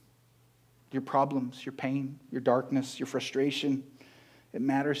him. Your problems, your pain, your darkness, your frustration, it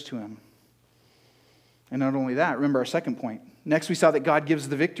matters to him. And not only that, remember our second point. Next, we saw that God gives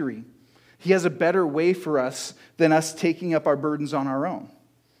the victory. He has a better way for us than us taking up our burdens on our own.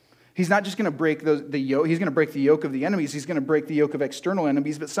 He's not just going to break the yoke. He's going to break the yoke of the enemies. He's going to break the yoke of external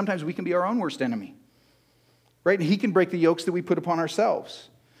enemies, but sometimes we can be our own worst enemy. Right? And he can break the yokes that we put upon ourselves.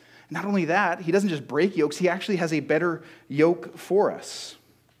 Not only that, he doesn't just break yokes, he actually has a better yoke for us.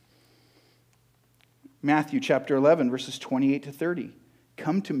 Matthew chapter 11, verses 28 to 30.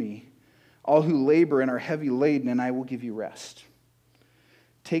 Come to me, all who labor and are heavy laden, and I will give you rest.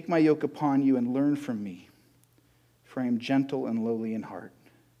 Take my yoke upon you and learn from me, for I am gentle and lowly in heart.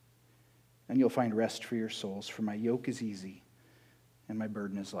 And you'll find rest for your souls, for my yoke is easy and my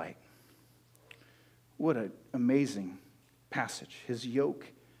burden is light. What an amazing passage. His yoke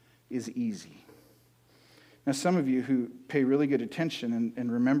is easy. Now, some of you who pay really good attention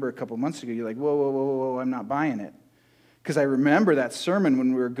and remember a couple months ago, you're like, whoa, I'm not buying it. Because I remember that sermon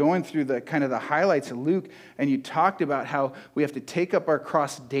when we were going through the kind of the highlights of Luke, and you talked about how we have to take up our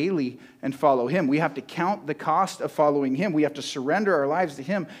cross daily and follow him. We have to count the cost of following him. We have to surrender our lives to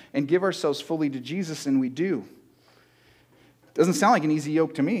him and give ourselves fully to Jesus, and we do. Doesn't sound like an easy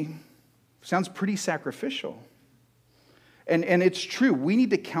yoke to me. Sounds pretty sacrificial. And it's true. We need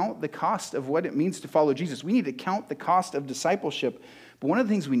to count the cost of what it means to follow Jesus. We need to count the cost of discipleship. But one of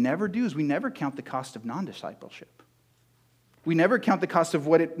the things we never do is we never count the cost of non-discipleship. We never count the cost of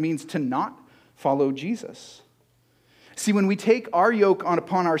what it means to not follow Jesus. See, when we take our yoke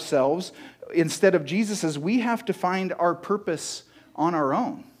upon ourselves instead of Jesus's, we have to find our purpose on our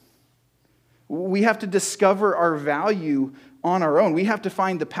own. We have to discover our value on our own. We have to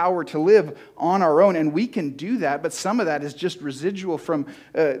find the power to live on our own, and we can do that, but some of that is just residual from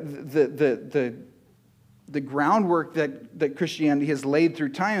the groundwork that Christianity has laid through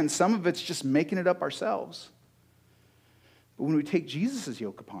time, and some of it's just making it up ourselves. But when we take Jesus'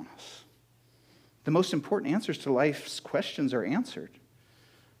 yoke upon us, the most important answers to life's questions are answered.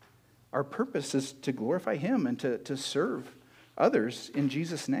 Our purpose is to glorify him and to serve others in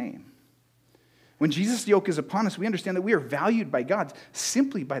Jesus' name. When Jesus' yoke is upon us, we understand that we are valued by God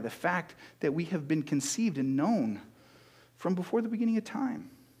simply by the fact that we have been conceived and known from before the beginning of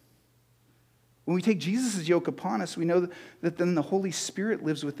time. When we take Jesus' yoke upon us, we know that then the Holy Spirit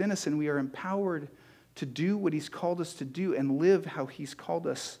lives within us and we are empowered to do what he's called us to do and live how he's called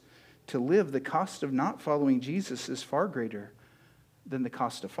us to live. The cost of not following Jesus is far greater than the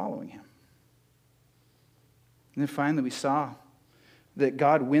cost of following him. And then finally, we saw that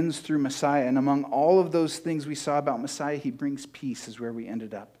God wins through Messiah. And among all of those things we saw about Messiah, he brings peace is where we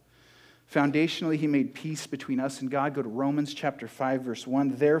ended up. Foundationally, he made peace between us and God. Go to Romans chapter 5, verse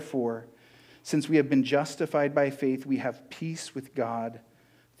 1. Therefore, since we have been justified by faith, we have peace with God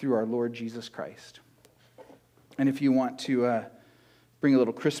through our Lord Jesus Christ. And if you want to bring a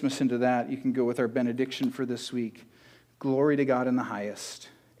little Christmas into that, you can go with our benediction for this week. Glory to God in the highest,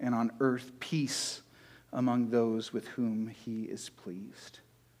 and on earth peace among those with whom he is pleased.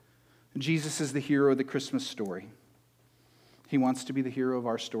 Jesus is the hero of the Christmas story. He wants to be the hero of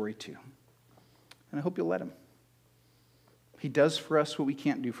our story too. And I hope you'll let him. He does for us what we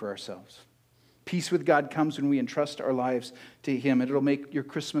can't do for ourselves. Peace with God comes when we entrust our lives to him, and it'll make your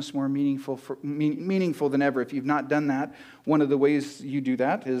Christmas more meaningful than ever. If you've not done that, one of the ways you do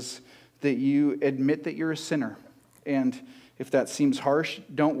that is that you admit that you're a sinner. And if that seems harsh,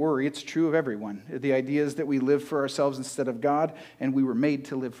 don't worry, it's true of everyone. The idea is that we live for ourselves instead of God, and we were made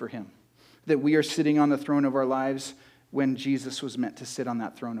to live for him. That we are sitting on the throne of our lives when Jesus was meant to sit on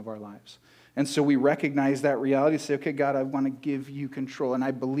that throne of our lives. And so we recognize that reality, say, okay, God, I want to give you control. And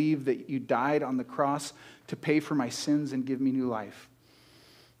I believe that you died on the cross to pay for my sins and give me new life.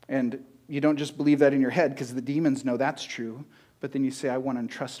 And you don't just believe that in your head because the demons know that's true. But then you say, I want to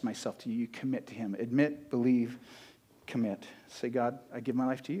entrust myself to you. You commit to him. Admit, believe, commit. Say, God, I give my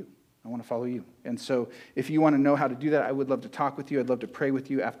life to you. I want to follow you. And so if you want to know how to do that, I would love to talk with you. I'd love to pray with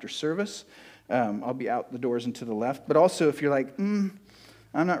you after service. I'll be out the doors and to the left. But also if you're like,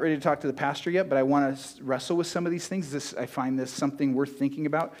 I'm not ready to talk to the pastor yet, but I want to wrestle with some of these things. I find this something worth thinking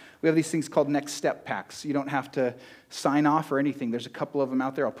about. We have these things called next step packs. You don't have to sign off or anything. There's a couple of them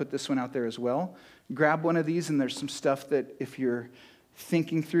out there. I'll put this one out there as well. Grab one of these, and there's some stuff that if you're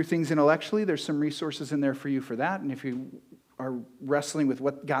thinking through things intellectually, there's some resources in there for you for that. And if you are wrestling with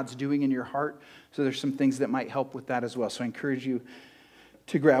what God's doing in your heart, so there's some things that might help with that as well. So I encourage you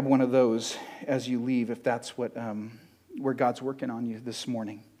to grab one of those as you leave, if that's what where God's working on you this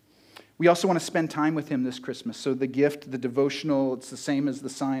morning. We also want to spend time with him this Christmas. So the gift, the devotional, it's the same as the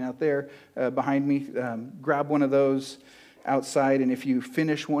sign out there behind me. Grab one of those outside, and if you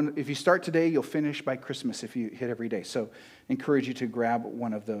start today, you'll finish by Christmas if you hit every day. So encourage you to grab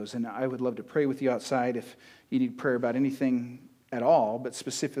one of those. And I would love to pray with you outside if you need prayer about anything at all, but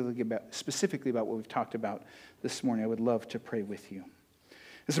specifically about what we've talked about this morning. I would love to pray with you.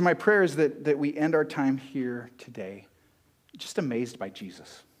 And so my prayer is that we end our time here today just amazed by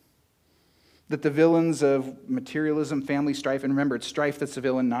Jesus. That the villains of materialism, family strife, and remember, it's strife that's the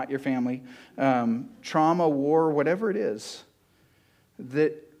villain, not your family, trauma, war, whatever it is,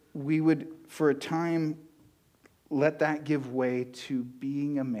 that we would, for a time, let that give way to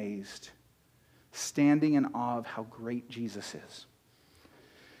being amazed, standing in awe of how great Jesus is,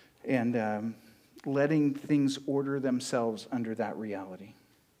 and letting things order themselves under that reality.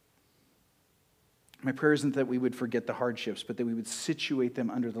 My prayer isn't that we would forget the hardships, but that we would situate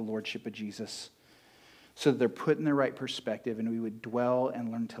them under the lordship of Jesus so that they're put in the right perspective, and we would dwell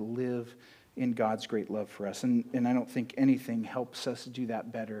and learn to live in God's great love for us. And I don't think anything helps us do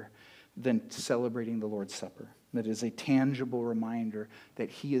that better than celebrating the Lord's Supper. That is a tangible reminder that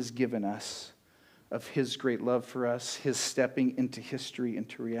he has given us of his great love for us, his stepping into history,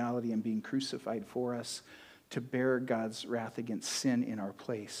 into reality, and being crucified for us to bear God's wrath against sin in our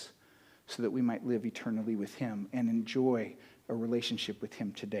place, so that we might live eternally with him and enjoy a relationship with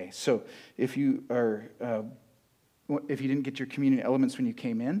him today. So if you didn't get your communion elements when you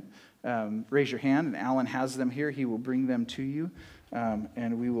came in, raise your hand, and Alan has them here. He will bring them to you,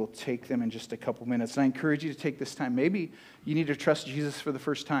 and we will take them in just a couple minutes. And I encourage you to take this time. Maybe you need to trust Jesus for the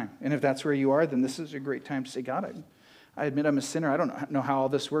first time. And if that's where you are, then this is a great time to say, God, I admit I'm a sinner. I don't know how all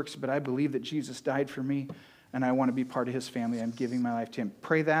this works, but I believe that Jesus died for me, and I want to be part of his family. I'm giving my life to him.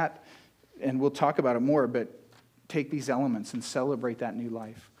 Pray that. And we'll talk about it more, but take these elements and celebrate that new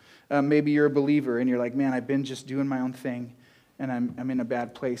life. Maybe you're a believer and you're like, man, I've been just doing my own thing, and I'm in a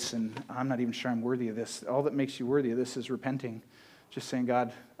bad place, and I'm not even sure I'm worthy of this. All that makes you worthy of this is repenting. Just saying,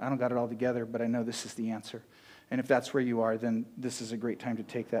 God, I don't got it all together, but I know this is the answer. And if that's where you are, then this is a great time to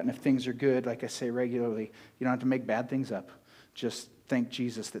take that. And if things are good, like I say regularly, you don't have to make bad things up. Just thank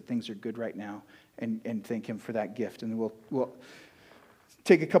Jesus that things are good right now, and thank him for that gift. And we'll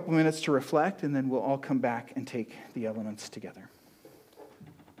take a couple minutes to reflect, and then we'll all come back and take the elements together.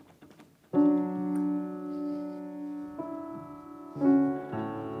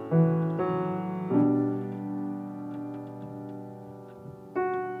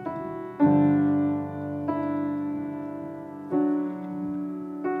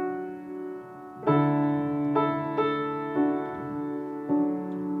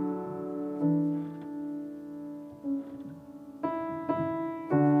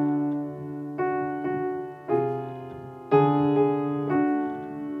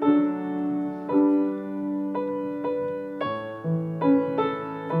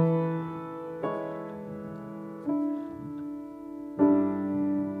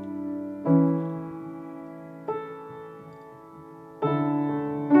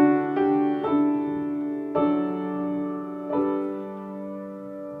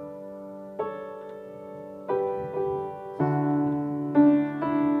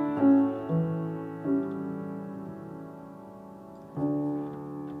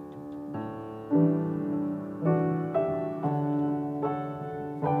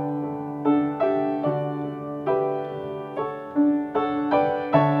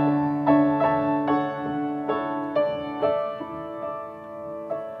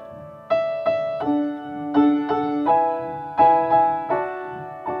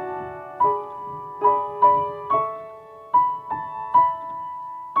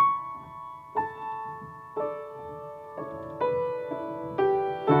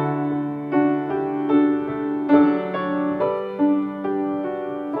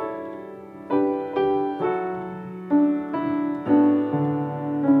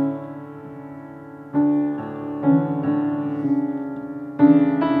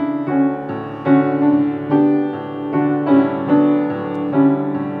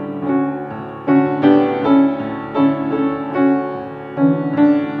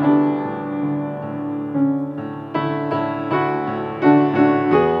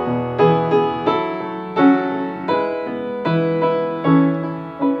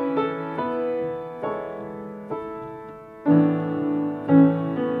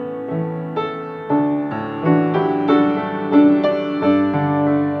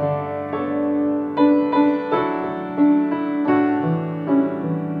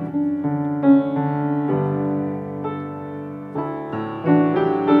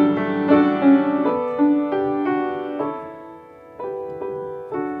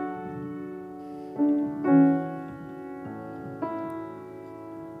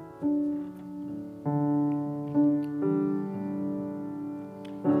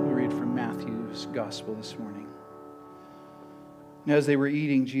 gospel this morning. And as they were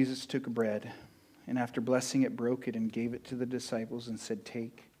eating, Jesus took bread, and after blessing it, broke it and gave it to the disciples and said,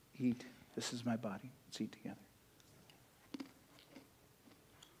 "Take, eat, this is my body." Let's eat together.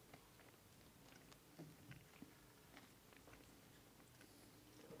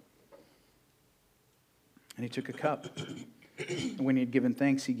 And he took a cup, and when he had given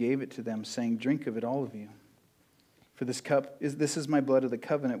thanks, he gave it to them, saying, "Drink of it, all of you. For this is my blood of the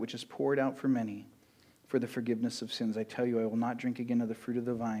covenant, which is poured out for many for the forgiveness of sins. I tell you, I will not drink again of the fruit of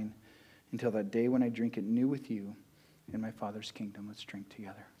the vine until that day when I drink it new with you in my Father's kingdom." Let's drink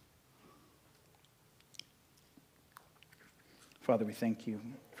together. Father, we thank you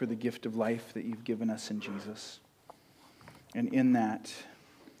for the gift of life that you've given us in Jesus. And in that,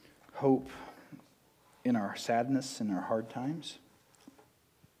 hope in our sadness and our hard times.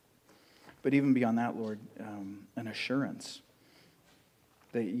 But even beyond that, Lord, an assurance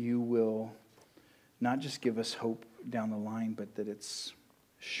that you will not just give us hope down the line, but that it's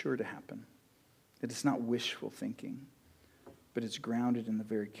sure to happen. That it's not wishful thinking, but it's grounded in the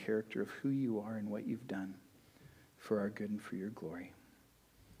very character of who you are and what you've done for our good and for your glory.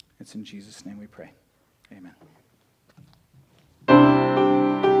 It's in Jesus' name we pray. Amen.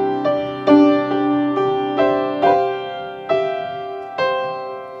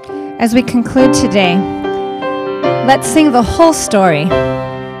 As we conclude today, let's sing the whole story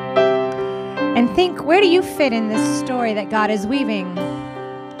and think, where do you fit in this story that God is weaving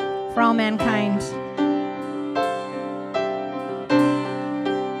for all mankind?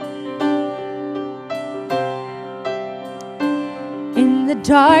 In the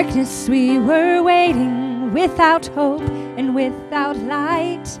darkness we were waiting, without hope and without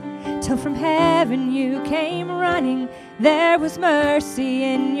light, till from heaven you came running. There was mercy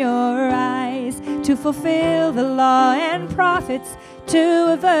in your eyes to fulfill the law and prophets.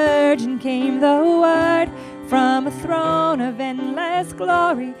 To a virgin came the word, from a throne of endless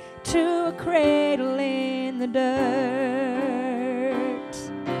glory to a cradle in the dirt.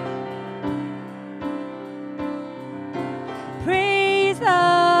 Praise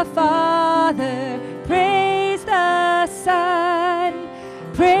the Father, praise the Son,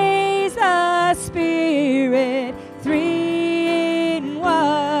 praise the Spirit, three in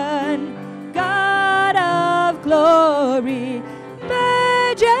one. God of glory,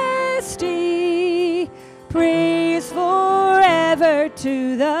 majesty, praise forever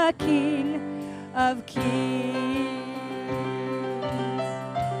to the King of Kings.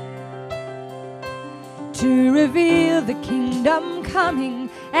 To reveal the kingdom coming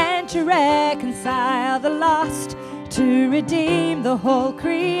and to reconcile the lost, to redeem the whole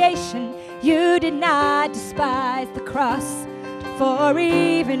creation, you did not despise the cross. For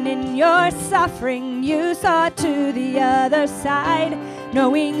even in your suffering, you saw to the other side,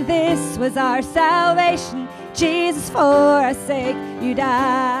 knowing this was our salvation. Jesus, for our sake, you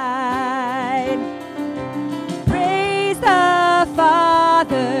died. Praise the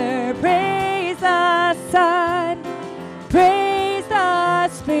Father, praise the Son, praise the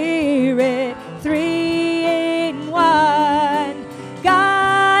Spirit, three in one.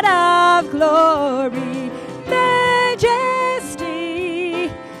 God of glory, majesty,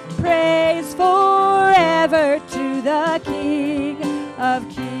 praise forever to the King of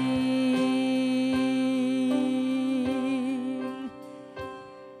Kings.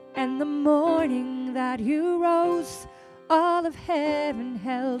 And the morning that you rose, all of heaven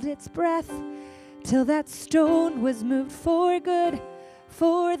held its breath, till that stone was moved for good,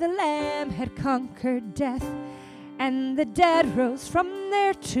 for the Lamb had conquered death. And the dead rose from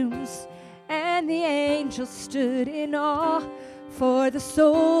their tombs, and the angels stood in awe, for the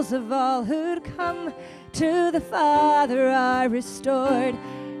souls of all who'd come to the Father are restored.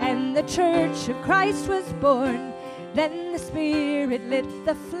 And the church of Christ was born, then the Spirit lit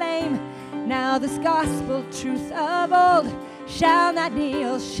the flame. Now this gospel truth of old shall not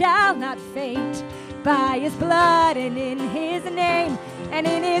kneel, shall not faint. By his blood and in his name, and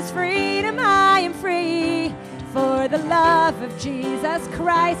in his freedom I am free. For the love of Jesus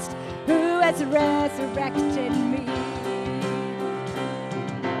Christ, who has resurrected me.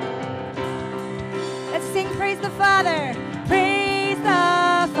 Let's sing praise the Father, praise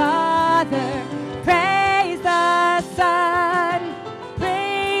the Father, praise the Son,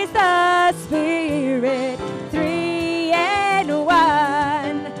 praise the Spirit, three in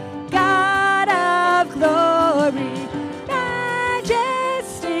one. God of glory,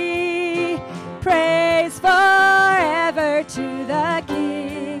 majesty, praise forever to the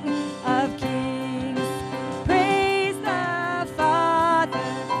King of Kings. Praise the Father,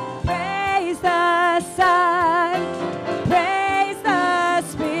 praise the Son,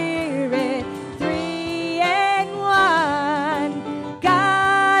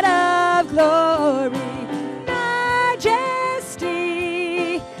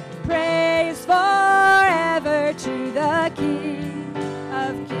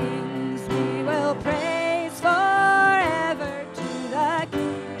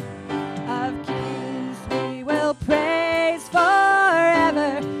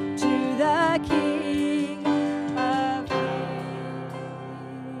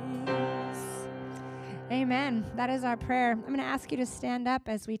 That is our prayer. I'm going to ask you to stand up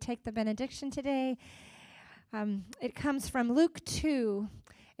as we take the benediction today. It comes from Luke 2.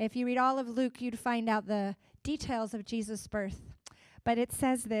 If you read all of Luke, you'd find out the details of Jesus' birth. But it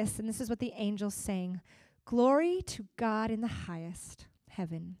says this, and this is what the angels sang: "Glory to God in the highest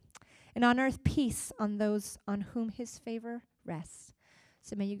heaven, and on earth peace on those on whom his favor rests."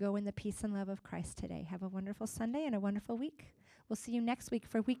 So may you go in the peace and love of Christ today. Have a wonderful Sunday and a wonderful week. We'll see you next week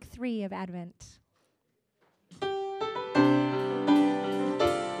for week 3 of Advent.